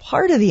likely that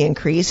part of the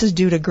increase is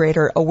due to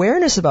greater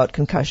awareness about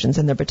concussions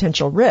and their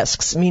potential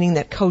risks, meaning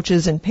that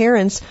coaches and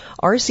parents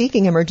are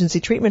seeking emergency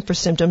treatment for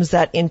symptoms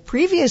that in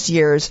previous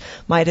years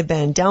might have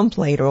been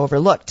downplayed or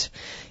overlooked.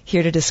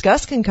 Here to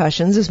discuss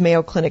concussions is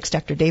Mayo Clinic's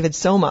Dr. David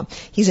Soma.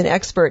 He's an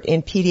expert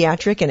in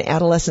pediatric and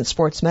adolescent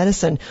sports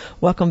medicine.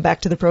 Welcome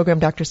back to the program,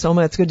 Dr.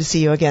 Soma. It's good to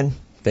see you again.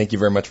 Thank you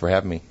very much for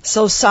having me.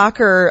 So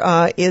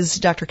soccer is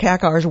Dr.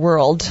 Kakar's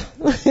world.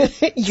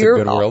 You're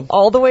a good world.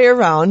 All the way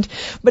around.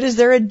 But is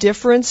there a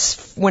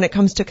difference when it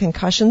comes to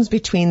concussions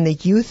between the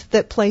youth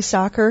that play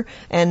soccer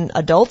and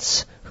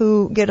adults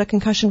who get a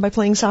concussion by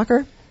playing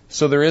soccer?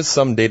 So there is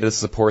some data to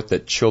support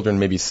that children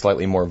may be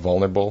slightly more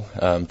vulnerable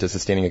to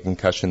sustaining a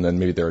concussion than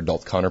maybe their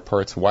adult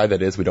counterparts. Why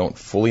that is, we don't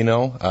fully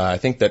know. I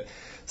think that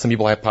some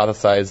people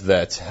hypothesize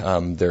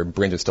that their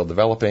brains are still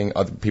developing.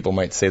 Other people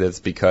might say that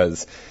it's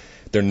because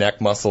their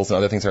neck muscles and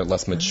other things are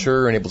less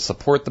mature and able to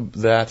support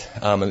that.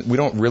 We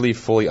don't really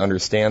fully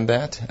understand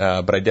that,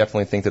 but I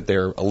definitely think that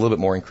they're a little bit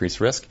more increased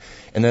risk.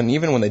 And then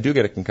even when they do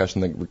get a concussion,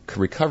 the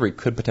recovery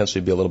could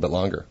potentially be a little bit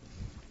longer.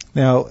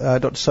 Now,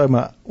 Dr.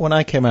 Soma, when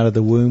I came out of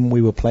the womb,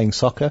 we were playing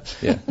soccer,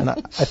 and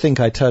I think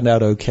I turned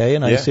out okay,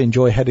 and I used to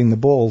enjoy heading the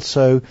ball.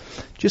 So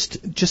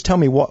just tell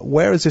me,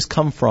 where has this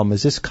come from?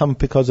 Has this come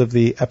because of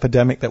the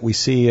epidemic that we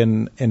see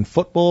in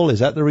football? Is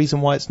that the reason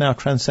why it's now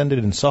transcended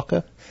in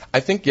soccer? I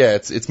think,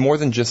 it's more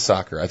than just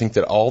soccer. I think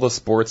that all the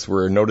sports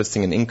we're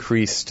noticing an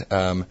increased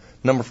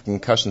number of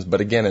concussions. But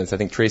again, as I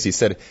think Tracy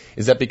said,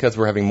 is that because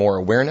we're having more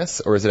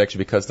awareness, or is it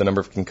actually because the number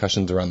of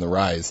concussions are on the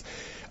rise?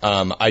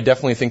 I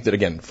definitely think that,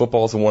 again,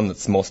 football is the one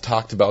that's most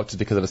talked about just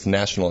because of its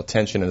national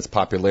attention and its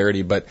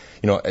popularity. But,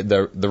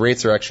 the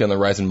rates are actually on the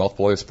rise in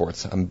multiple other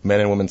sports.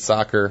 Men and women's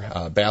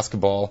soccer,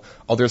 basketball,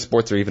 other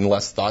sports are even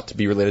less thought to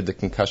be related to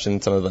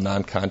concussion. Some of the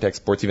non-contact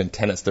sports, even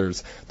tennis,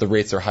 the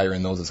rates are higher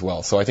in those as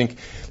well. So I think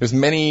there's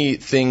many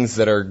things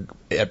that are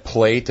at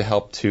play to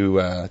help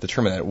to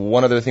determine that.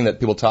 One other thing that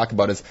people talk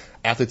about is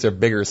athletes are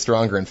bigger,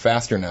 stronger, and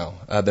faster now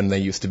than they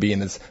used to be,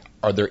 and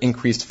are there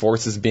increased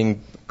forces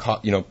being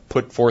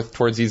put forth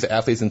towards these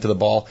athletes into the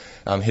ball,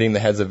 hitting the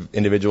heads of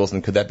individuals,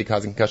 and could that be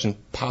causing concussion?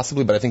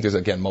 Possibly, but I think there's,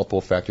 again, multiple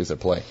factors at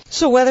play.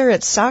 So whether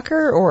it's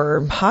soccer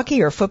or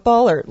hockey or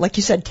football or, like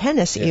you said,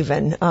 tennis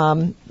even,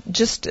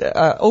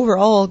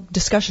 overall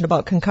discussion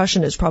about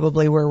concussion is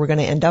probably where we're going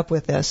to end up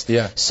with this.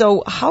 Yeah.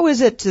 So how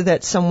is it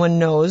that someone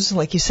knows,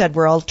 like you said,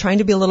 we're all trying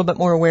to be a little bit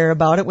more aware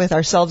about it with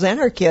ourselves and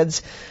our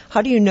kids.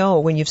 How do you know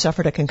when you've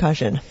suffered a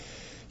concussion?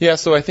 Yeah,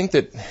 so I think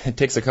that it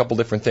takes a couple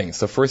different things.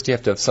 So first you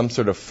have to have some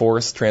sort of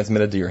force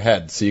transmitted to your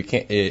head. So you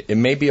can't, it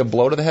may be a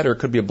blow to the head or it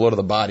could be a blow to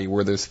the body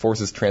where there's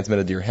forces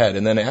transmitted to your head.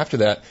 And then after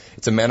that,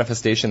 it's a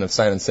manifestation of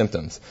signs and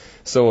symptoms.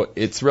 So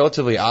it's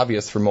relatively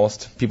obvious for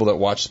most people that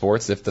watch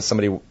sports if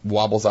somebody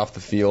wobbles off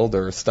the field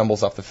or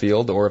stumbles off the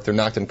field or if they're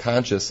knocked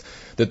unconscious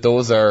that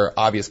those are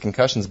obvious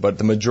concussions. But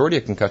the majority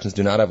of concussions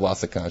do not have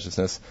loss of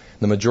consciousness.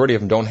 The majority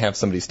of them don't have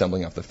somebody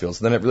stumbling off the field.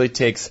 So then it really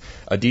takes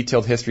a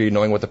detailed history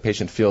knowing what the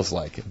patient feels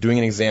like, doing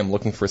an exam exam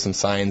looking for some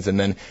signs, and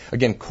then,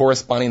 again,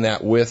 corresponding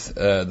that with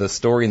the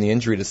story and the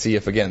injury to see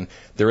if, again,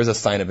 there is a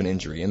sign of an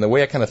injury. And the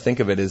way I kind of think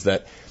of it is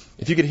that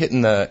if you get hit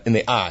in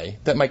the eye,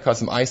 that might cause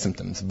some eye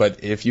symptoms.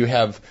 But if you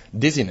have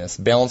dizziness,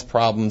 balance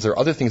problems, or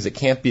other things that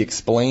can't be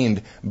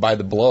explained by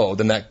the blow,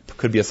 then that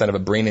could be a sign of a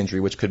brain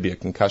injury, which could be a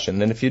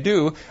concussion. And if you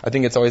do, I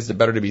think it's always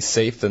better to be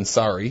safe than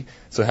sorry.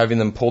 So having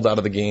them pulled out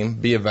of the game,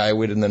 be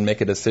evaluated, and then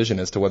make a decision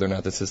as to whether or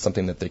not this is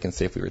something that they can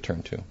safely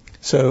return to.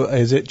 So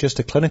is it just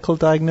a clinical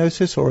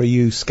diagnosis, or are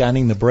you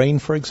scanning the brain,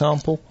 for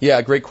example?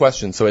 Yeah, great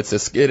question. So it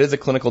is a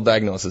clinical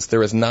diagnosis.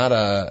 There is not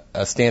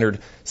a standard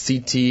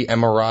CT,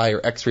 MRI,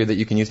 or X-ray that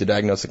you can use to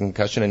diagnose a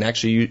concussion, and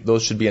actually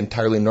those should be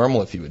entirely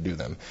normal if you would do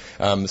them.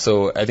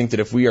 So I think that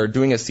if we are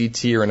doing a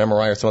CT or an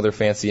MRI or some other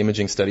fancy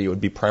imaging study, it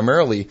would be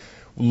primarily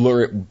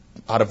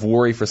out of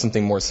worry for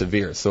something more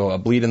severe. So a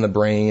bleed in the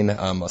brain,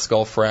 a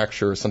skull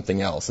fracture, or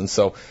something else. And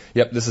so,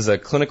 yep, this is a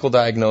clinical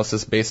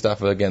diagnosis based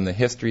off of, again, the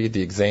history,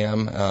 the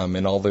exam,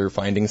 and all their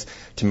findings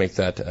to make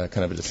that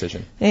kind of a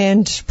decision.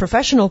 And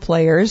professional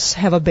players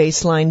have a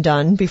baseline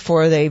done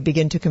before they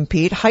begin to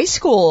compete. High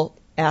school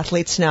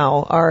athletes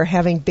now are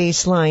having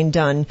baseline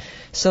done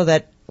so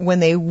that when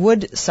they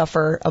would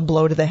suffer a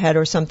blow to the head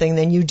or something,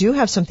 then you do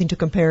have something to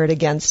compare it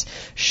against.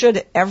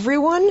 Should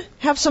everyone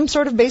have some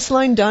sort of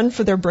baseline done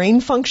for their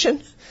brain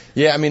function?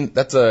 Yeah, I mean,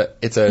 it's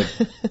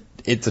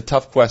a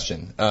tough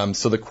question.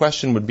 So the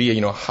question would be,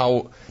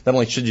 how, not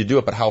only should you do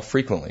it, but how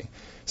frequently?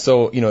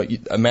 So,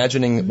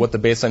 imagining what the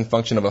baseline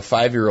function of a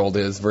 5-year-old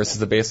is versus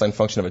the baseline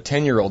function of a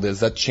 10-year-old is,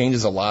 that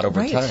changes a lot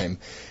over time.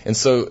 And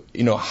so,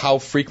 how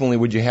frequently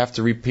would you have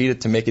to repeat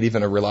it to make it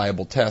even a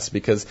reliable test?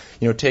 Because,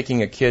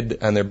 taking a kid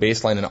on their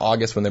baseline in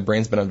August when their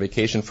brain's been on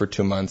vacation for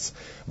 2 months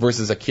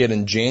versus a kid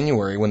in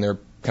January when they're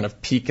kind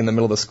of peak in the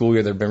middle of the school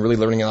year, they've been really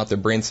learning a lot, their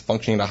brain's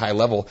functioning at a high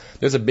level,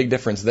 there's a big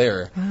difference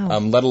there,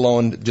 let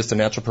alone just a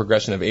natural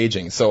progression of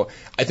aging. So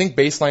I think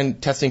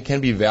baseline testing can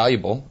be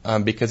valuable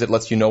because it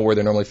lets you know where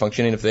they're normally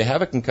functioning. If they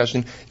have a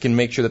concussion, you can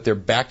make sure that they're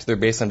back to their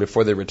baseline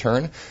before they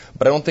return.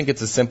 But I don't think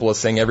it's as simple as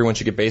saying everyone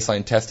should get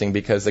baseline testing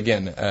because,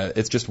 again,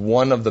 it's just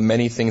one of the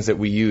many things that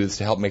we use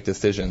to help make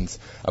decisions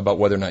about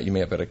whether or not you may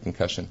have had a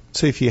concussion.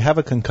 So if you have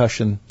a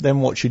concussion,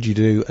 then what should you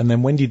do? And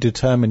then when do you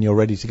determine you're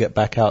ready to get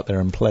back out there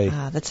and play?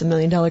 That's $1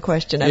 million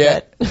question, I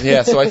bet.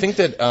 Yeah, so I think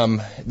that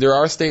there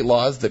are state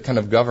laws that kind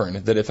of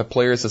govern that if a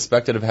player is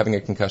suspected of having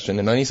a concussion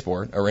in any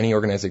sport or any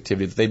organized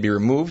activity, that they'd be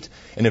removed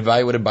and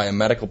evaluated by a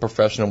medical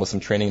professional with some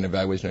training and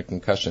evaluation of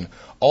concussion.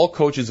 All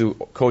coaches who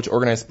coach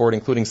organized sport,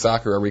 including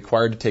soccer, are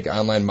required to take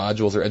online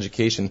modules or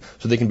education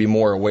so they can be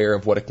more aware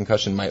of what a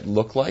concussion might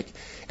look like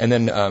and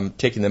then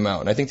taking them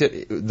out. And I think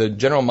that the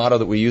general motto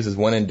that we use is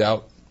when in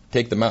doubt,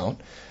 take them out.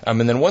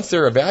 And then once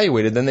they're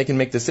evaluated, then they can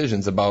make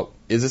decisions about,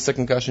 is this a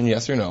concussion,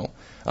 yes or no?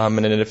 And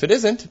then if it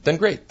isn't, then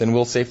great. Then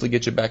we'll safely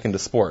get you back into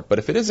sport. But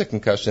if it is a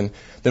concussion,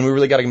 then we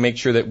really got to make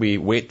sure that we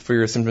wait for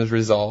your symptoms to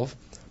resolve,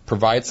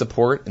 provide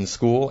support in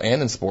school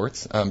and in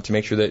sports to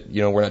make sure that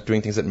we're not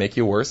doing things that make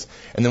you worse.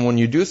 And then when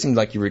you do seem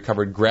like you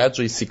recovered,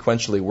 gradually,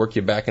 sequentially work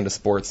you back into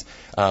sports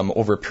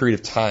over a period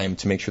of time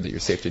to make sure that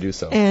you're safe to do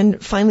so.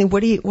 And finally,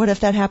 what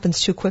if that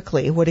happens too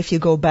quickly? What if you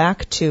go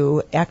back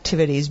to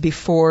activities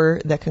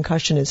before the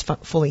concussion is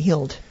fully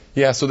healed?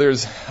 Yeah, so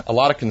there's a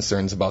lot of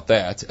concerns about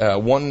that.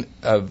 One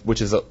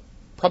which is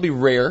probably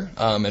rare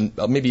and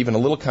maybe even a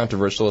little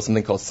controversial is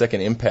something called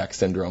second impact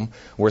syndrome,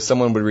 where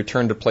someone would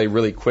return to play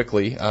really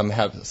quickly,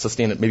 have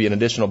sustained maybe an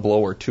additional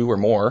blow or two or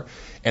more,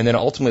 and then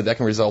ultimately that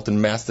can result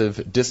in massive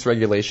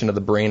dysregulation of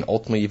the brain,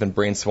 ultimately even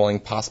brain swelling,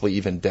 possibly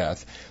even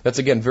death. That's,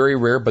 again, very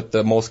rare, but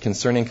the most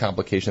concerning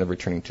complication of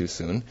returning too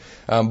soon.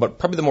 But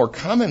probably the more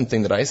common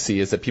thing that I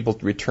see is that people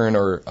return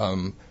or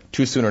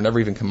too soon or never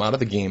even come out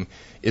of the game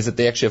is that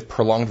they actually have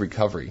prolonged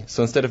recovery.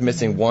 So instead of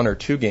missing 1 or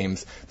 2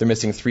 games, they're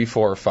missing 3,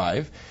 4, or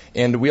 5.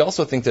 And we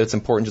also think that it's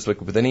important, just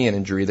like with any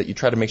injury, that you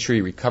try to make sure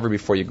you recover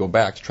before you go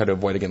back to try to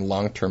avoid, again,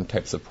 long-term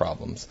types of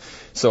problems.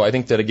 So I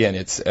think that, again,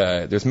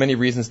 there's many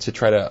reasons to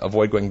try to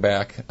avoid going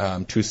back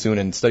too soon,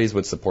 and studies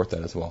would support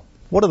that as well.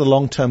 What are the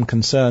long-term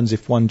concerns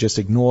if one just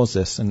ignores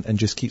this and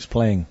just keeps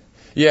playing?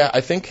 Yeah,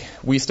 I think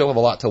we still have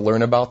a lot to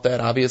learn about that,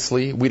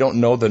 obviously. We don't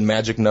know the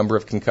magic number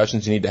of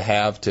concussions you need to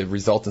have to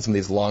result in some of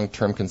these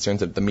long-term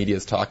concerns that the media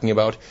is talking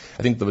about.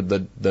 I think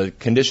the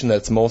condition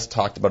that's most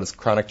talked about is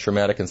chronic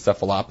traumatic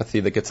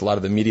encephalopathy that gets a lot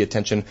of the media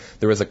attention.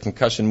 There was a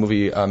concussion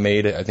movie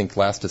made, I think,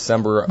 last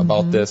December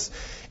about this.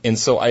 And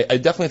so I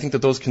definitely think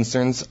that those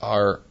concerns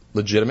are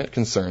legitimate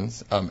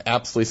concerns,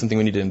 absolutely something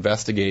we need to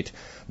investigate.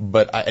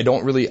 But I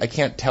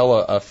can't tell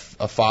a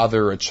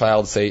father or a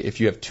child, say, if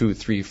you have 2,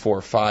 3,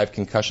 4, 5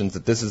 concussions,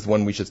 that this is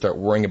when we should start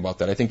worrying about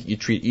that. I think you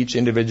treat each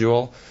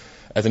individual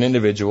as an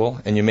individual,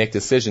 and you make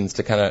decisions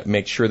to kind of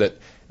make sure that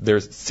they're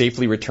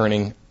safely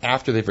returning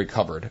after they've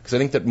recovered. Because I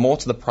think that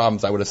most of the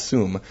problems, I would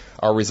assume,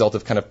 are a result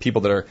of kind of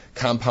people that are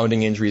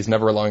compounding injuries,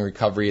 never allowing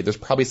recovery. There's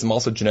probably some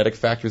also genetic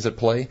factors at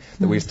play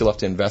that we still have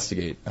to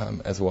investigate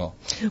as well.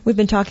 We've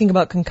been talking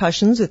about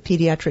concussions with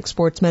pediatric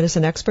sports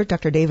medicine expert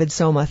Dr. David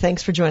Soma.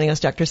 Thanks for joining us,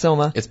 Dr.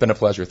 Soma. It's been a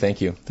pleasure.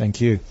 Thank you.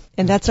 Thank you.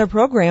 And that's our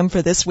program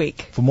for this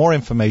week. For more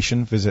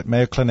information, visit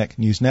Mayo Clinic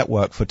News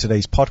Network for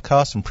today's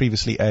podcast and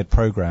previously aired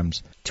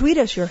programs. Tweet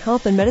us your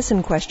health and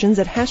medicine questions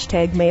at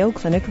hashtag Mayo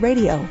Clinic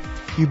Radio.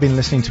 You've been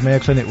listening to Mayo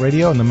Clinic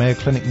Radio on the Mayo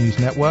Clinic News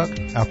Network.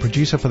 Our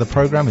producer for the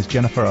program is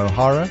Jennifer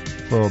O'Hara.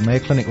 For Mayo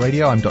Clinic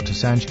Radio, I'm Dr.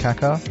 Sanj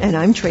Kakar. And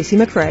I'm Tracy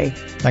McRae.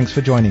 Thanks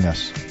for joining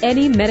us.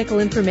 Any medical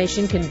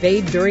information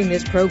conveyed during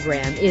this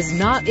program is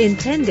not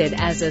intended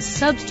as a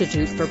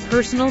substitute for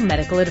personal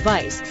medical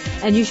advice,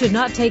 and you should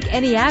not take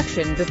any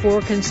action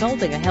before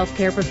consulting a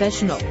healthcare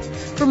professional.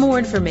 For more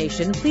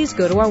information, please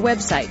go to our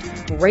website,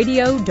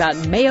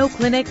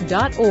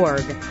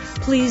 radio.mayoclinic.org.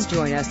 Please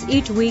join us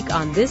each week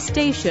on this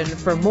station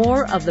for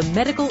more of the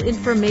medical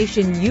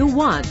information you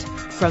want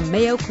from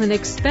Mayo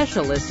Clinic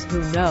specialists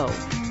who know.